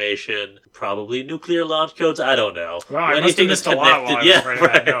personal information, probably nuclear launch codes. I don't know. Wow, I must have missed a lot while I was writing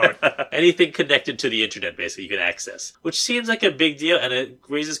that note. Anything connected to the internet, basically, you can access, which seems like a big deal, and it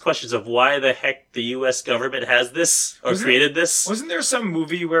raises questions of why the heck the U.S. government has this or created this. Wasn't there some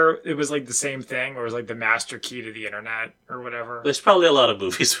movie where it was like the same thing, where it was like the master key to the internet or whatever? There's probably a lot of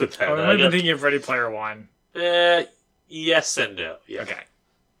movies with that. Oh, I might have been thinking of Ready Player One. Yes and no. Yeah. Okay.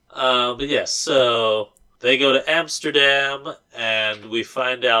 But yes, so they go to Amsterdam, and we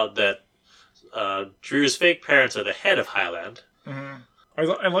find out that Drew's fake parents are the head of Highland. Mm-hmm.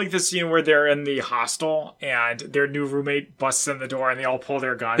 I like the scene where they're in the hostel and their new roommate busts in the door and they all pull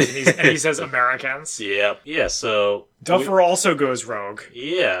their guns and he says Americans. Yeah. So Duffer also goes rogue.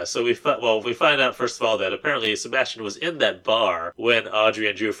 Yeah. So we find out first of all that apparently Sebastian was in that bar when Audrey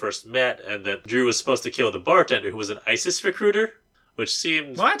and Drew first met, and that Drew was supposed to kill the bartender who was an ISIS recruiter, which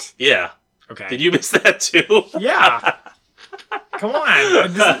seemed what? Yeah. Okay. Did you miss that too? Yeah. Come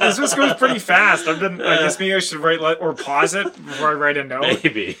on, this just goes pretty fast. I guess maybe I should write or pause it before I write a note.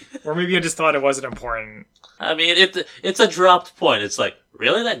 Maybe, or maybe I just thought it wasn't important. I mean, it's a dropped point. It's like,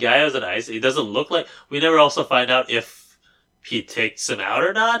 really, that guy has an ice. He doesn't look like. We never also find out if he takes him out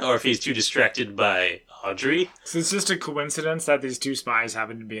or not, or if he's too distracted by Audrey. So it's just a coincidence that these two spies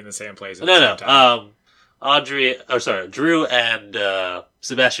happen to be in the same place at the same time. Drew and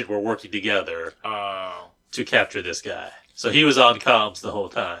Sebastian were working together to capture this guy. So he was on comms the whole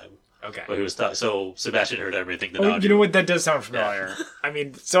time. Okay. But he was so Sebastian heard everything. You know what? That does sound familiar. Yeah. I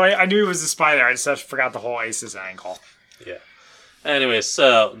mean, so I knew he was a spy there. I just forgot the whole ISIS angle. Yeah. Anyway,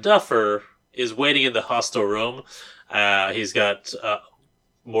 so Duffer is waiting in the hostel room. He's got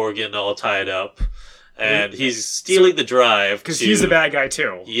Morgan all tied up. And he's stealing the drive. Because he's a bad guy,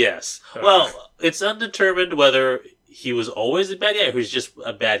 too. Yes. Well, it's undetermined whether he was always a bad guy or he's just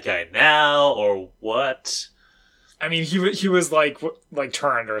a bad guy now or what. I mean, he was like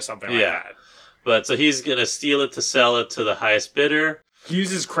turned or something like that. But so he's going to steal it to sell it to the highest bidder. He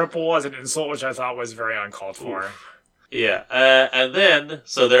uses cripple as an insult, which I thought was very uncalled for. Yeah. And then,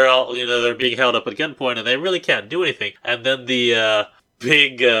 so they're all, they're being held up at gunpoint and they really can't do anything. And then the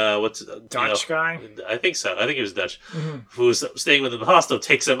big, Dutch guy? I think so. I think he was Dutch. Mm-hmm. Who's staying with him in the hostel,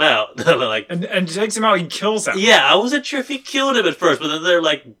 takes him out. and takes him out, he kills him. Yeah, I wasn't sure if he killed him at first, but then they're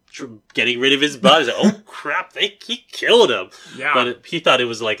like getting rid of his body. Like, oh crap, he killed him. Yeah. But he thought it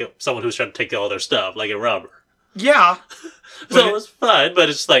was like someone who was trying to take all their stuff, like a robber. Yeah. So it was fine, but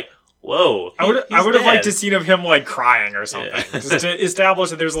it's like, whoa. I would have liked a scene of him like crying or something. Yeah. Just to establish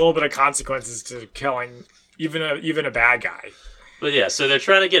that there's a little bit of consequences to killing even a bad guy. But yeah, so they're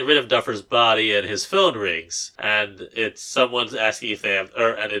trying to get rid of Duffer's body, and his phone rings, and it's someone's asking if they have,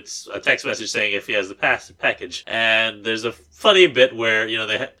 and it's a text message saying if he has the package. And there's a funny bit where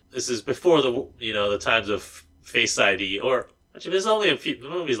this is before the times of Face ID, or actually there's only the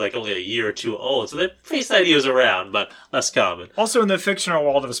movie's like only a year or two old, so the Face ID was around, but less common. Also, in the fictional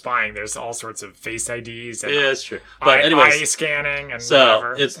world of spying, there's all sorts of Face IDs. And yeah, that's true. But anyways, eye scanning and so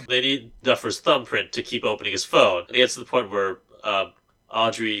whatever. They need Duffer's thumbprint to keep opening his phone. And he gets to the point where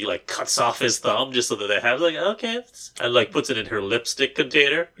Audrey cuts off his thumb just so that they have okay, and puts it in her lipstick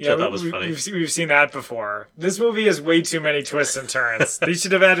container, which I thought was funny. We've seen that before. This movie has way too many twists and turns. They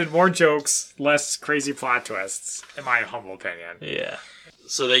should have added more jokes, less crazy plot twists, in my humble opinion. Yeah.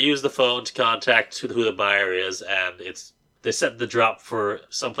 So they use the phone to contact who the buyer is, and they set the drop for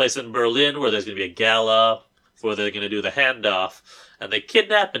someplace in Berlin where there's going to be a gala where they're going to do the handoff. And they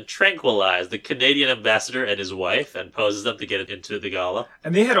kidnap and tranquilize the Canadian ambassador and his wife and poses them to get into the gala.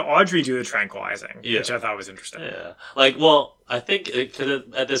 And they had Audrey do the tranquilizing, which I thought was interesting. Yeah. I think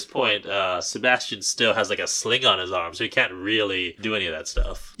at this point, Sebastian still has a sling on his arm, so he can't really do any of that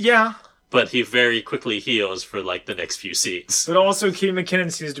stuff. Yeah. But he very quickly heals for the next few scenes. But also, Kate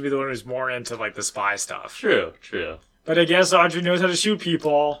McKinnon seems to be the one who's more into the spy stuff. True. But I guess Audrey knows how to shoot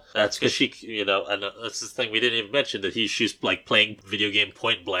people. That's because she, and that's the thing we didn't even mention, that she's playing video game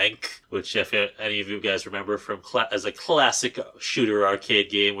Point Blank, which if any of you guys remember from as a classic shooter arcade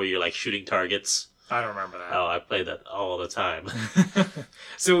game where you're shooting targets. I don't remember that. Oh, I play that all the time.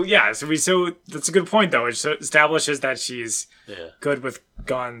 So that's a good point though. It establishes that she's good with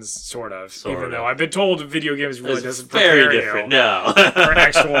guns, sort of. Even though I've been told video games really doesn't prepare very different. you no. for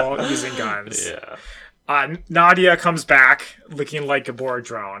actual using guns. Yeah. Nadia comes back looking like a Borg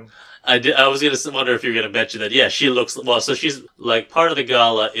drone. I was going to wonder if you were going to mention that. Yeah, she looks... Well, so she's... Like, part of the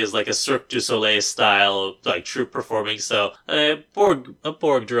gala is like a Cirque du Soleil style, like, troupe performing. So a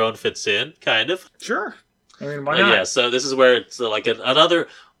Borg drone fits in, kind of. Sure. I mean, why not? Yeah, so this is where it's like another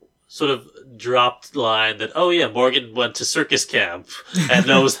sort of dropped line that, oh yeah, Morgan went to circus camp and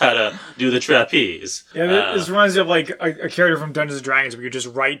knows how to do the trapeze. Yeah, this reminds me of like a character from Dungeons and Dragons where you just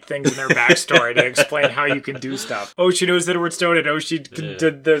write things in their backstory to explain how you can do stuff. Oh, she knows Edward Snowden. Oh, she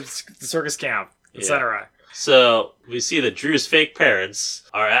did the circus camp, etc. So we see that Drew's fake parents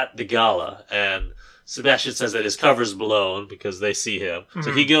are at the gala, and Sebastian says that his cover's blown because they see him. Mm-hmm.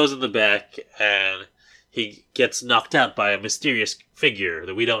 So he goes in the back and he gets knocked out by a mysterious figure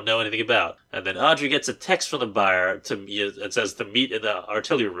that we don't know anything about. And then Audrey gets a text from the buyer it says to meet in the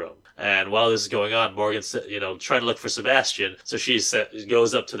artillery room. And while this is going on, Morgan's, trying to look for Sebastian. So she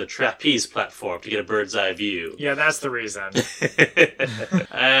goes up to the trapeze platform to get a bird's eye view. Yeah, that's the reason.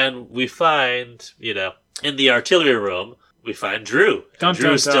 And we find, in the artillery room, we find Drew.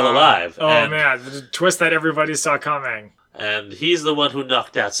 Drew's still alive. Oh, man. The twist that everybody saw coming. And he's the one who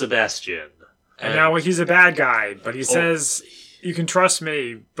knocked out Sebastian. And now he's a bad guy, but he says, you can trust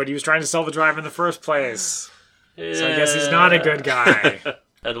me, but he was trying to sell the drive in the first place. Yeah. So I guess he's not a good guy.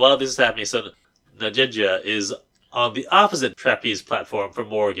 And while this is happening, so Nadja is on the opposite trapeze platform from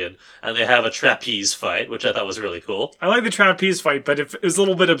Morgan, and they have a trapeze fight, which I thought was really cool. I like the trapeze fight, but it was a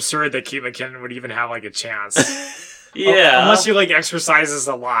little bit absurd that Kate McKinnon would even have, like, a chance. Yeah. Unless she, like, exercises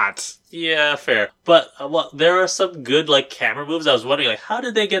a lot. Yeah, fair. But there are some good, like, camera moves. I was wondering, like, how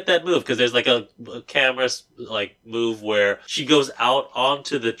did they get that move? Because there's, like, a camera, like, move where she goes out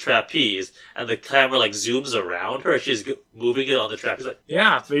onto the trapeze, and the camera, like, zooms around her. She's moving it on the trapeze. Like,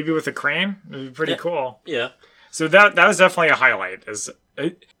 yeah, maybe with a crane. It'd be pretty cool. Yeah. So that was definitely a highlight.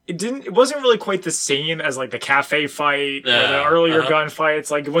 It wasn't really quite the same as, like, the cafe fight or the earlier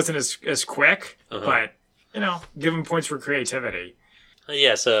gunfights. Like, it wasn't as quick, but, give them points for creativity.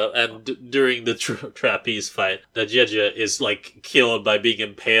 Yeah, so, and during the trapeze fight, Nadja is, like, killed by being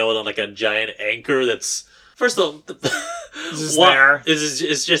impaled on, like, a giant anchor that's... First of all...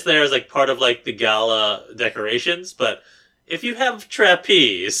 It's just there as, like, part of, like, the gala decorations, but if you have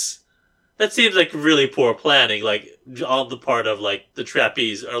trapeze, that seems like really poor planning, like, on the part of, like, the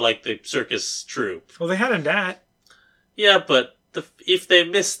trapeze, or, like, the circus troupe. Well, they had a net. Yeah, but if they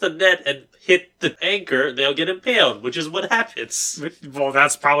miss the net and hit the anchor, they'll get impaled, which is what happens. Well,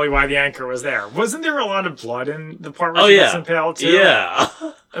 that's probably why the anchor was there. Wasn't there a lot of blood in the part where she was impaled, too? Yeah.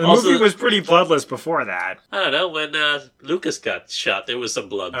 And the movie was pretty bloodless before that. I don't know, when Lucas got shot, there was some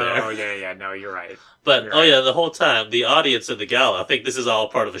blood there. Oh, yeah, no, you're right. But, the whole time, the audience in the gala, I think this is all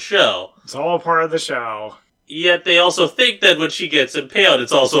part of the show. It's all part of the show. Yet they also think that when she gets impaled,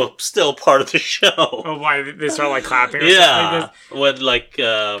 it's also still part of the show. Oh, why? They start, like, clapping or something? Yeah. When, like,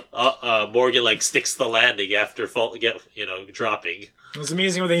 Morgan, like, sticks the landing after dropping. It's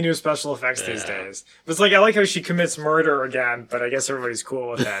amazing what they do special effects these days. But it's like, I like how she commits murder again, but I guess everybody's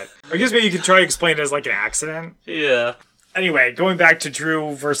cool with that. I guess maybe you could try to explain it as, like, an accident. Yeah. Anyway, going back to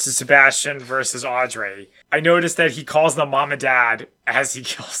Drew versus Sebastian versus Audrey, I noticed that he calls them mom and dad as he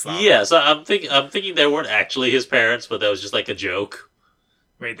kills them. Yeah, so I'm thinking they weren't actually his parents, but that was just like a joke.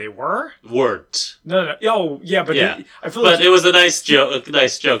 Wait, they were? Weren't. No. Oh, yeah, but yeah. I feel like... But it was a nice joke.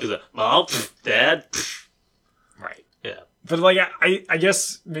 Mom, dad. Right. Yeah. But, like, I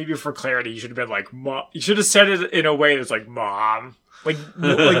guess maybe for clarity, you should have been like, Mom. You should have said it in a way that's like, Mom. Like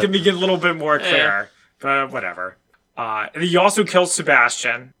to make it a little bit more clear. But whatever. And he also kills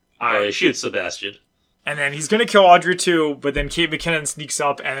Sebastian. He shoots Sebastian. And then he's going to kill Audrey too, but then Kate McKinnon sneaks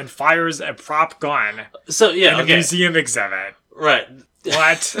up and then fires a prop gun in a museum exhibit. Right.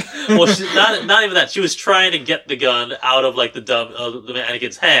 What? Well, she's not even that. She was trying to get the gun out of, like, the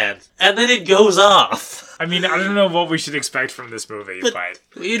mannequin's hand, and then it goes off. I mean, I don't know what we should expect from this movie, but...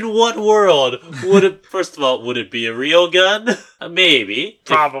 In what world would it... First of all, would it be a real gun? Maybe.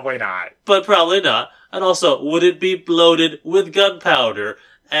 Probably not. But probably not. And also, would it be loaded with gunpowder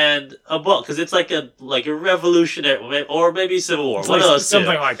and a bullet? Because it's like a revolutionary, or maybe Civil War.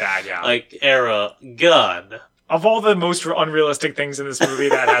 Something like that, yeah. Like, era gun. Of all the most unrealistic things in this movie,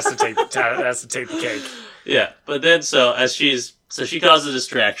 that has to take the cake. Yeah, but then she causes a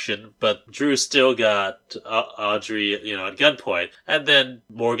distraction, but Drew still got Audrey, at gunpoint, and then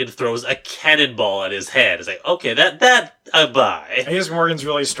Morgan throws a cannonball at his head. It's like, okay, that I buy. I guess Morgan's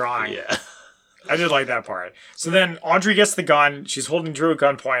really strong. Yeah. I did like that part. So then Audrey gets the gun. She's holding Drew at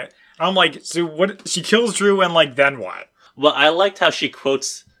gunpoint. And I'm like, so what? She kills Drew and, like, then what? Well, I liked how she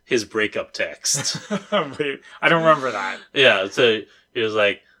quotes his breakup text. Wait, I don't remember that. Yeah, so he was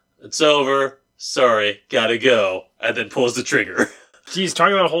like, it's over. sorry, gotta go, and then pulls the trigger. Geez,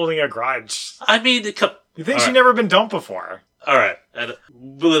 talking about holding a grudge. I mean, You think she'd never been dumped before? Alright, and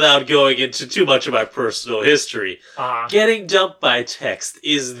without going into too much of my personal history, getting dumped by text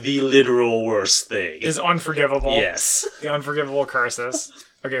is the literal worst thing. Is unforgivable. Yes. The unforgivable curses.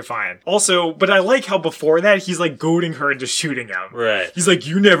 Okay, fine. Also, but I like how before that, he's like goading her into shooting him. Right. He's like,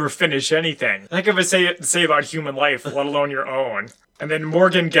 you never finish anything. Heck of a say about human life, let alone your own. And then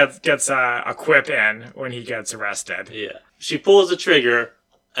Morgan gets a quip in when he gets arrested. Yeah. She pulls the trigger,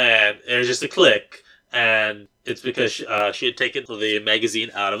 and there's just a click, and it's because she had taken the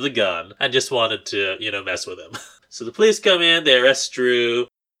magazine out of the gun and just wanted to, mess with him. So the police come in, they arrest Drew.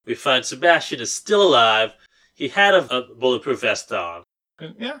 We find Sebastian is still alive. He had a bulletproof vest on.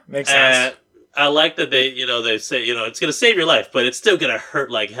 Yeah, makes sense. I like that they say, it's going to save your life, but it's still going to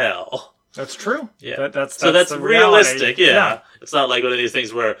hurt like hell. That's true. Yeah. That's realistic, yeah. It's not like one of these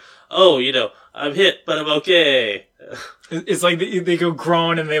things where, I'm hit, but I'm okay. It's like they go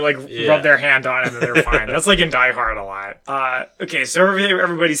groan and they rub their hand on it and they're fine. That's like in Die Hard a lot. Okay, so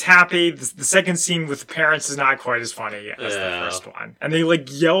everybody's happy. The second scene with the parents is not quite as funny as the first one. And they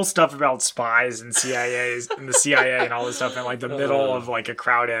yell stuff about spies and CIAs and the CIA and all this stuff in the middle of a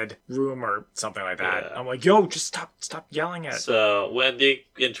crowded room or something like that. Yeah. I'm like, yo, just stop yelling it. So Wendy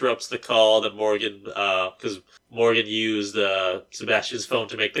interrupts the call that Morgan, because Morgan used Sebastian's phone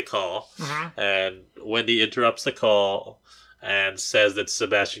to make the call, and Wendy interrupts the call and says that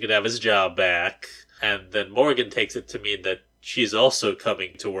Sebastian can have his job back, and then Morgan takes it to mean that she's also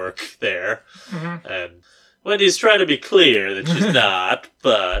coming to work there, and Wendy's trying to be clear that she's not,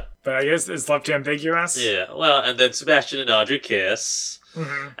 but I guess it's left ambiguous. Yeah, well, and then Sebastian and Audrey kiss,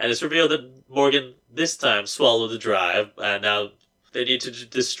 and it's revealed that Morgan this time swallowed the drive, and now they need to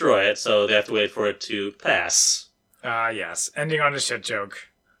destroy it, so they have to wait for it to pass. Yes. Ending on a shit joke.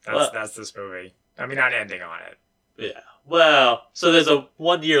 That's this movie. I mean, not ending on it. Yeah. Well, so there's a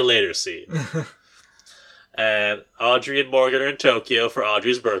 1 year later scene. And Audrey and Morgan are in Tokyo for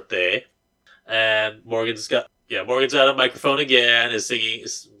Audrey's birthday. And Morgan's got a microphone again, is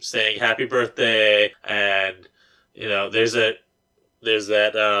saying happy birthday. And, there's that,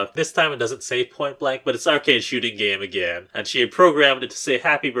 this time it doesn't say point blank, but it's arcade shooting game again. And she had programmed it to say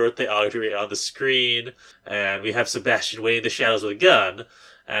happy birthday Audrey on the screen. And we have Sebastian waiting in the shadows with a gun.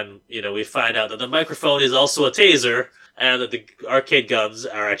 And, we find out that the microphone is also a taser. And that the arcade guns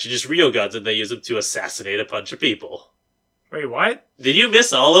are actually just real guns and they use them to assassinate a bunch of people. Wait, what? Did you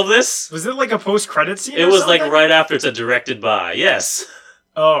miss all of this? Was it a post-credit scene? It was right after it's a directed by, yes.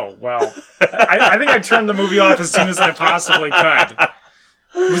 Oh, well. I think I turned the movie off as soon as I possibly could.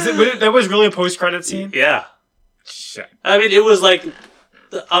 That was really a post-credit scene? Yeah. Shit. I mean, it was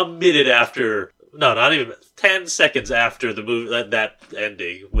a minute after... No, not even 10 seconds after the movie that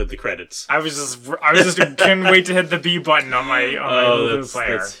ending with the credits. I was just couldn't wait to hit the B button on my Hulu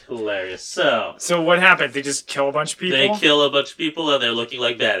player. That's hilarious. So what happened? They just kill a bunch of people? They kill a bunch of people and they're looking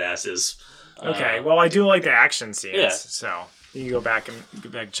like badasses. Okay, well I do like the action scenes, so you can go back and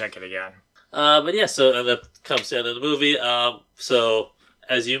check it again. But yeah, so that comes down to the movie. So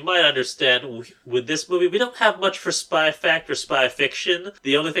as you might understand, with this movie, we don't have much for spy fact or spy fiction.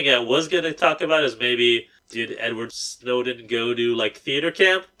 The only thing I was going to talk about is maybe did Edward Snowden go to theater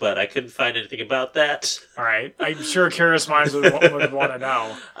camp, but I couldn't find anything about that. All right, I'm sure curious minds would want to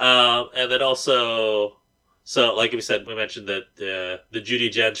know. And then also, so like we said, we mentioned that the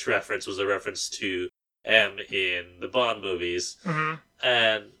Judi Dench reference was a reference to M in the Bond movies.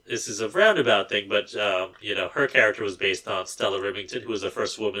 And this is a roundabout thing, but, her character was based on Stella Remington, who was the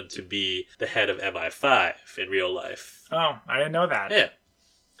first woman to be the head of MI5 in real life. Oh, I didn't know that. Yeah.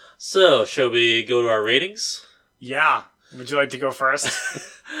 So, shall we go to our ratings? Yeah. Would you like to go first?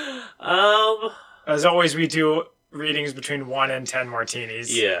 As always, we do ratings between 1 and 10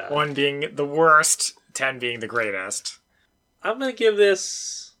 martinis. Yeah. 1 being the worst, 10 being the greatest. I'm going to give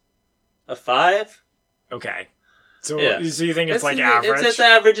this a 5. Okay. So you think it's average? It's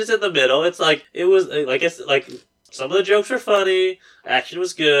average. It's in the middle. It's some of the jokes were funny. Action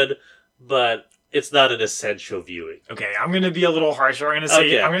was good, but it's not an essential viewing. Okay, I'm going to be a little harsher. I'm going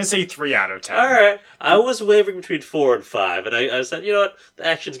to say 3 out of 10. All right. I was wavering between 4 and 5, and I said, you know what? The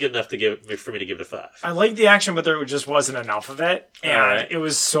action's good enough for me to give it a 5. I like the action, but there just wasn't enough of it, and it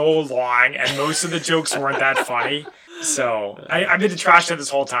was so long, and most of the jokes weren't that funny. So I've been trashed it this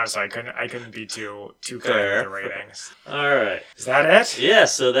whole time, so I couldn't be too kind with the ratings. All right, is that it? Yeah,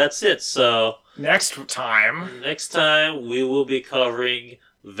 so that's it. So next time we will be covering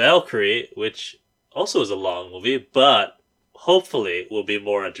Valkyrie, which also is a long movie, but hopefully will be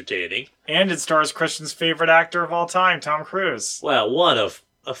more entertaining. And it stars Christian's favorite actor of all time, Tom Cruise. Well, one of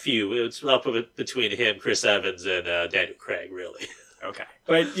a few. It's up between him, Chris Evans, and Daniel Craig, really. Okay.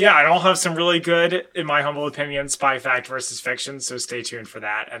 But yeah, I don't have some really good, in my humble opinion, spy fact versus fiction, so stay tuned for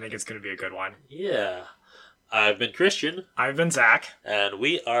that. I think it's going to be a good one. Yeah. I've been Christian. I've been Zach. And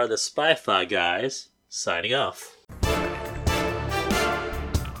we are the Spy-Fi guys, signing off.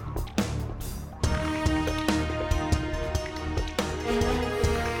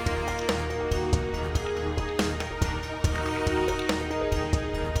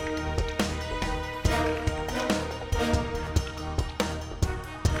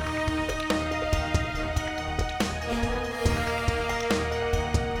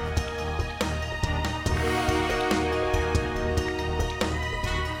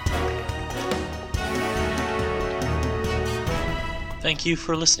 Thank you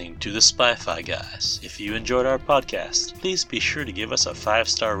for listening to the Spy-Fi Guys. If you enjoyed our podcast, please be sure to give us a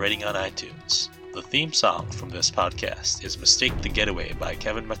 5-star rating on iTunes. The theme song from this podcast is Mistake the Getaway by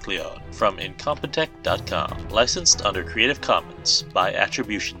Kevin MacLeod from Incompetech.com, licensed under Creative Commons by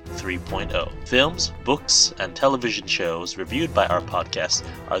Attribution 3.0. Films, books, and television shows reviewed by our podcast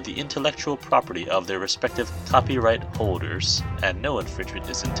are the intellectual property of their respective copyright holders, and no infringement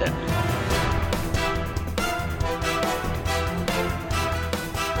is intended.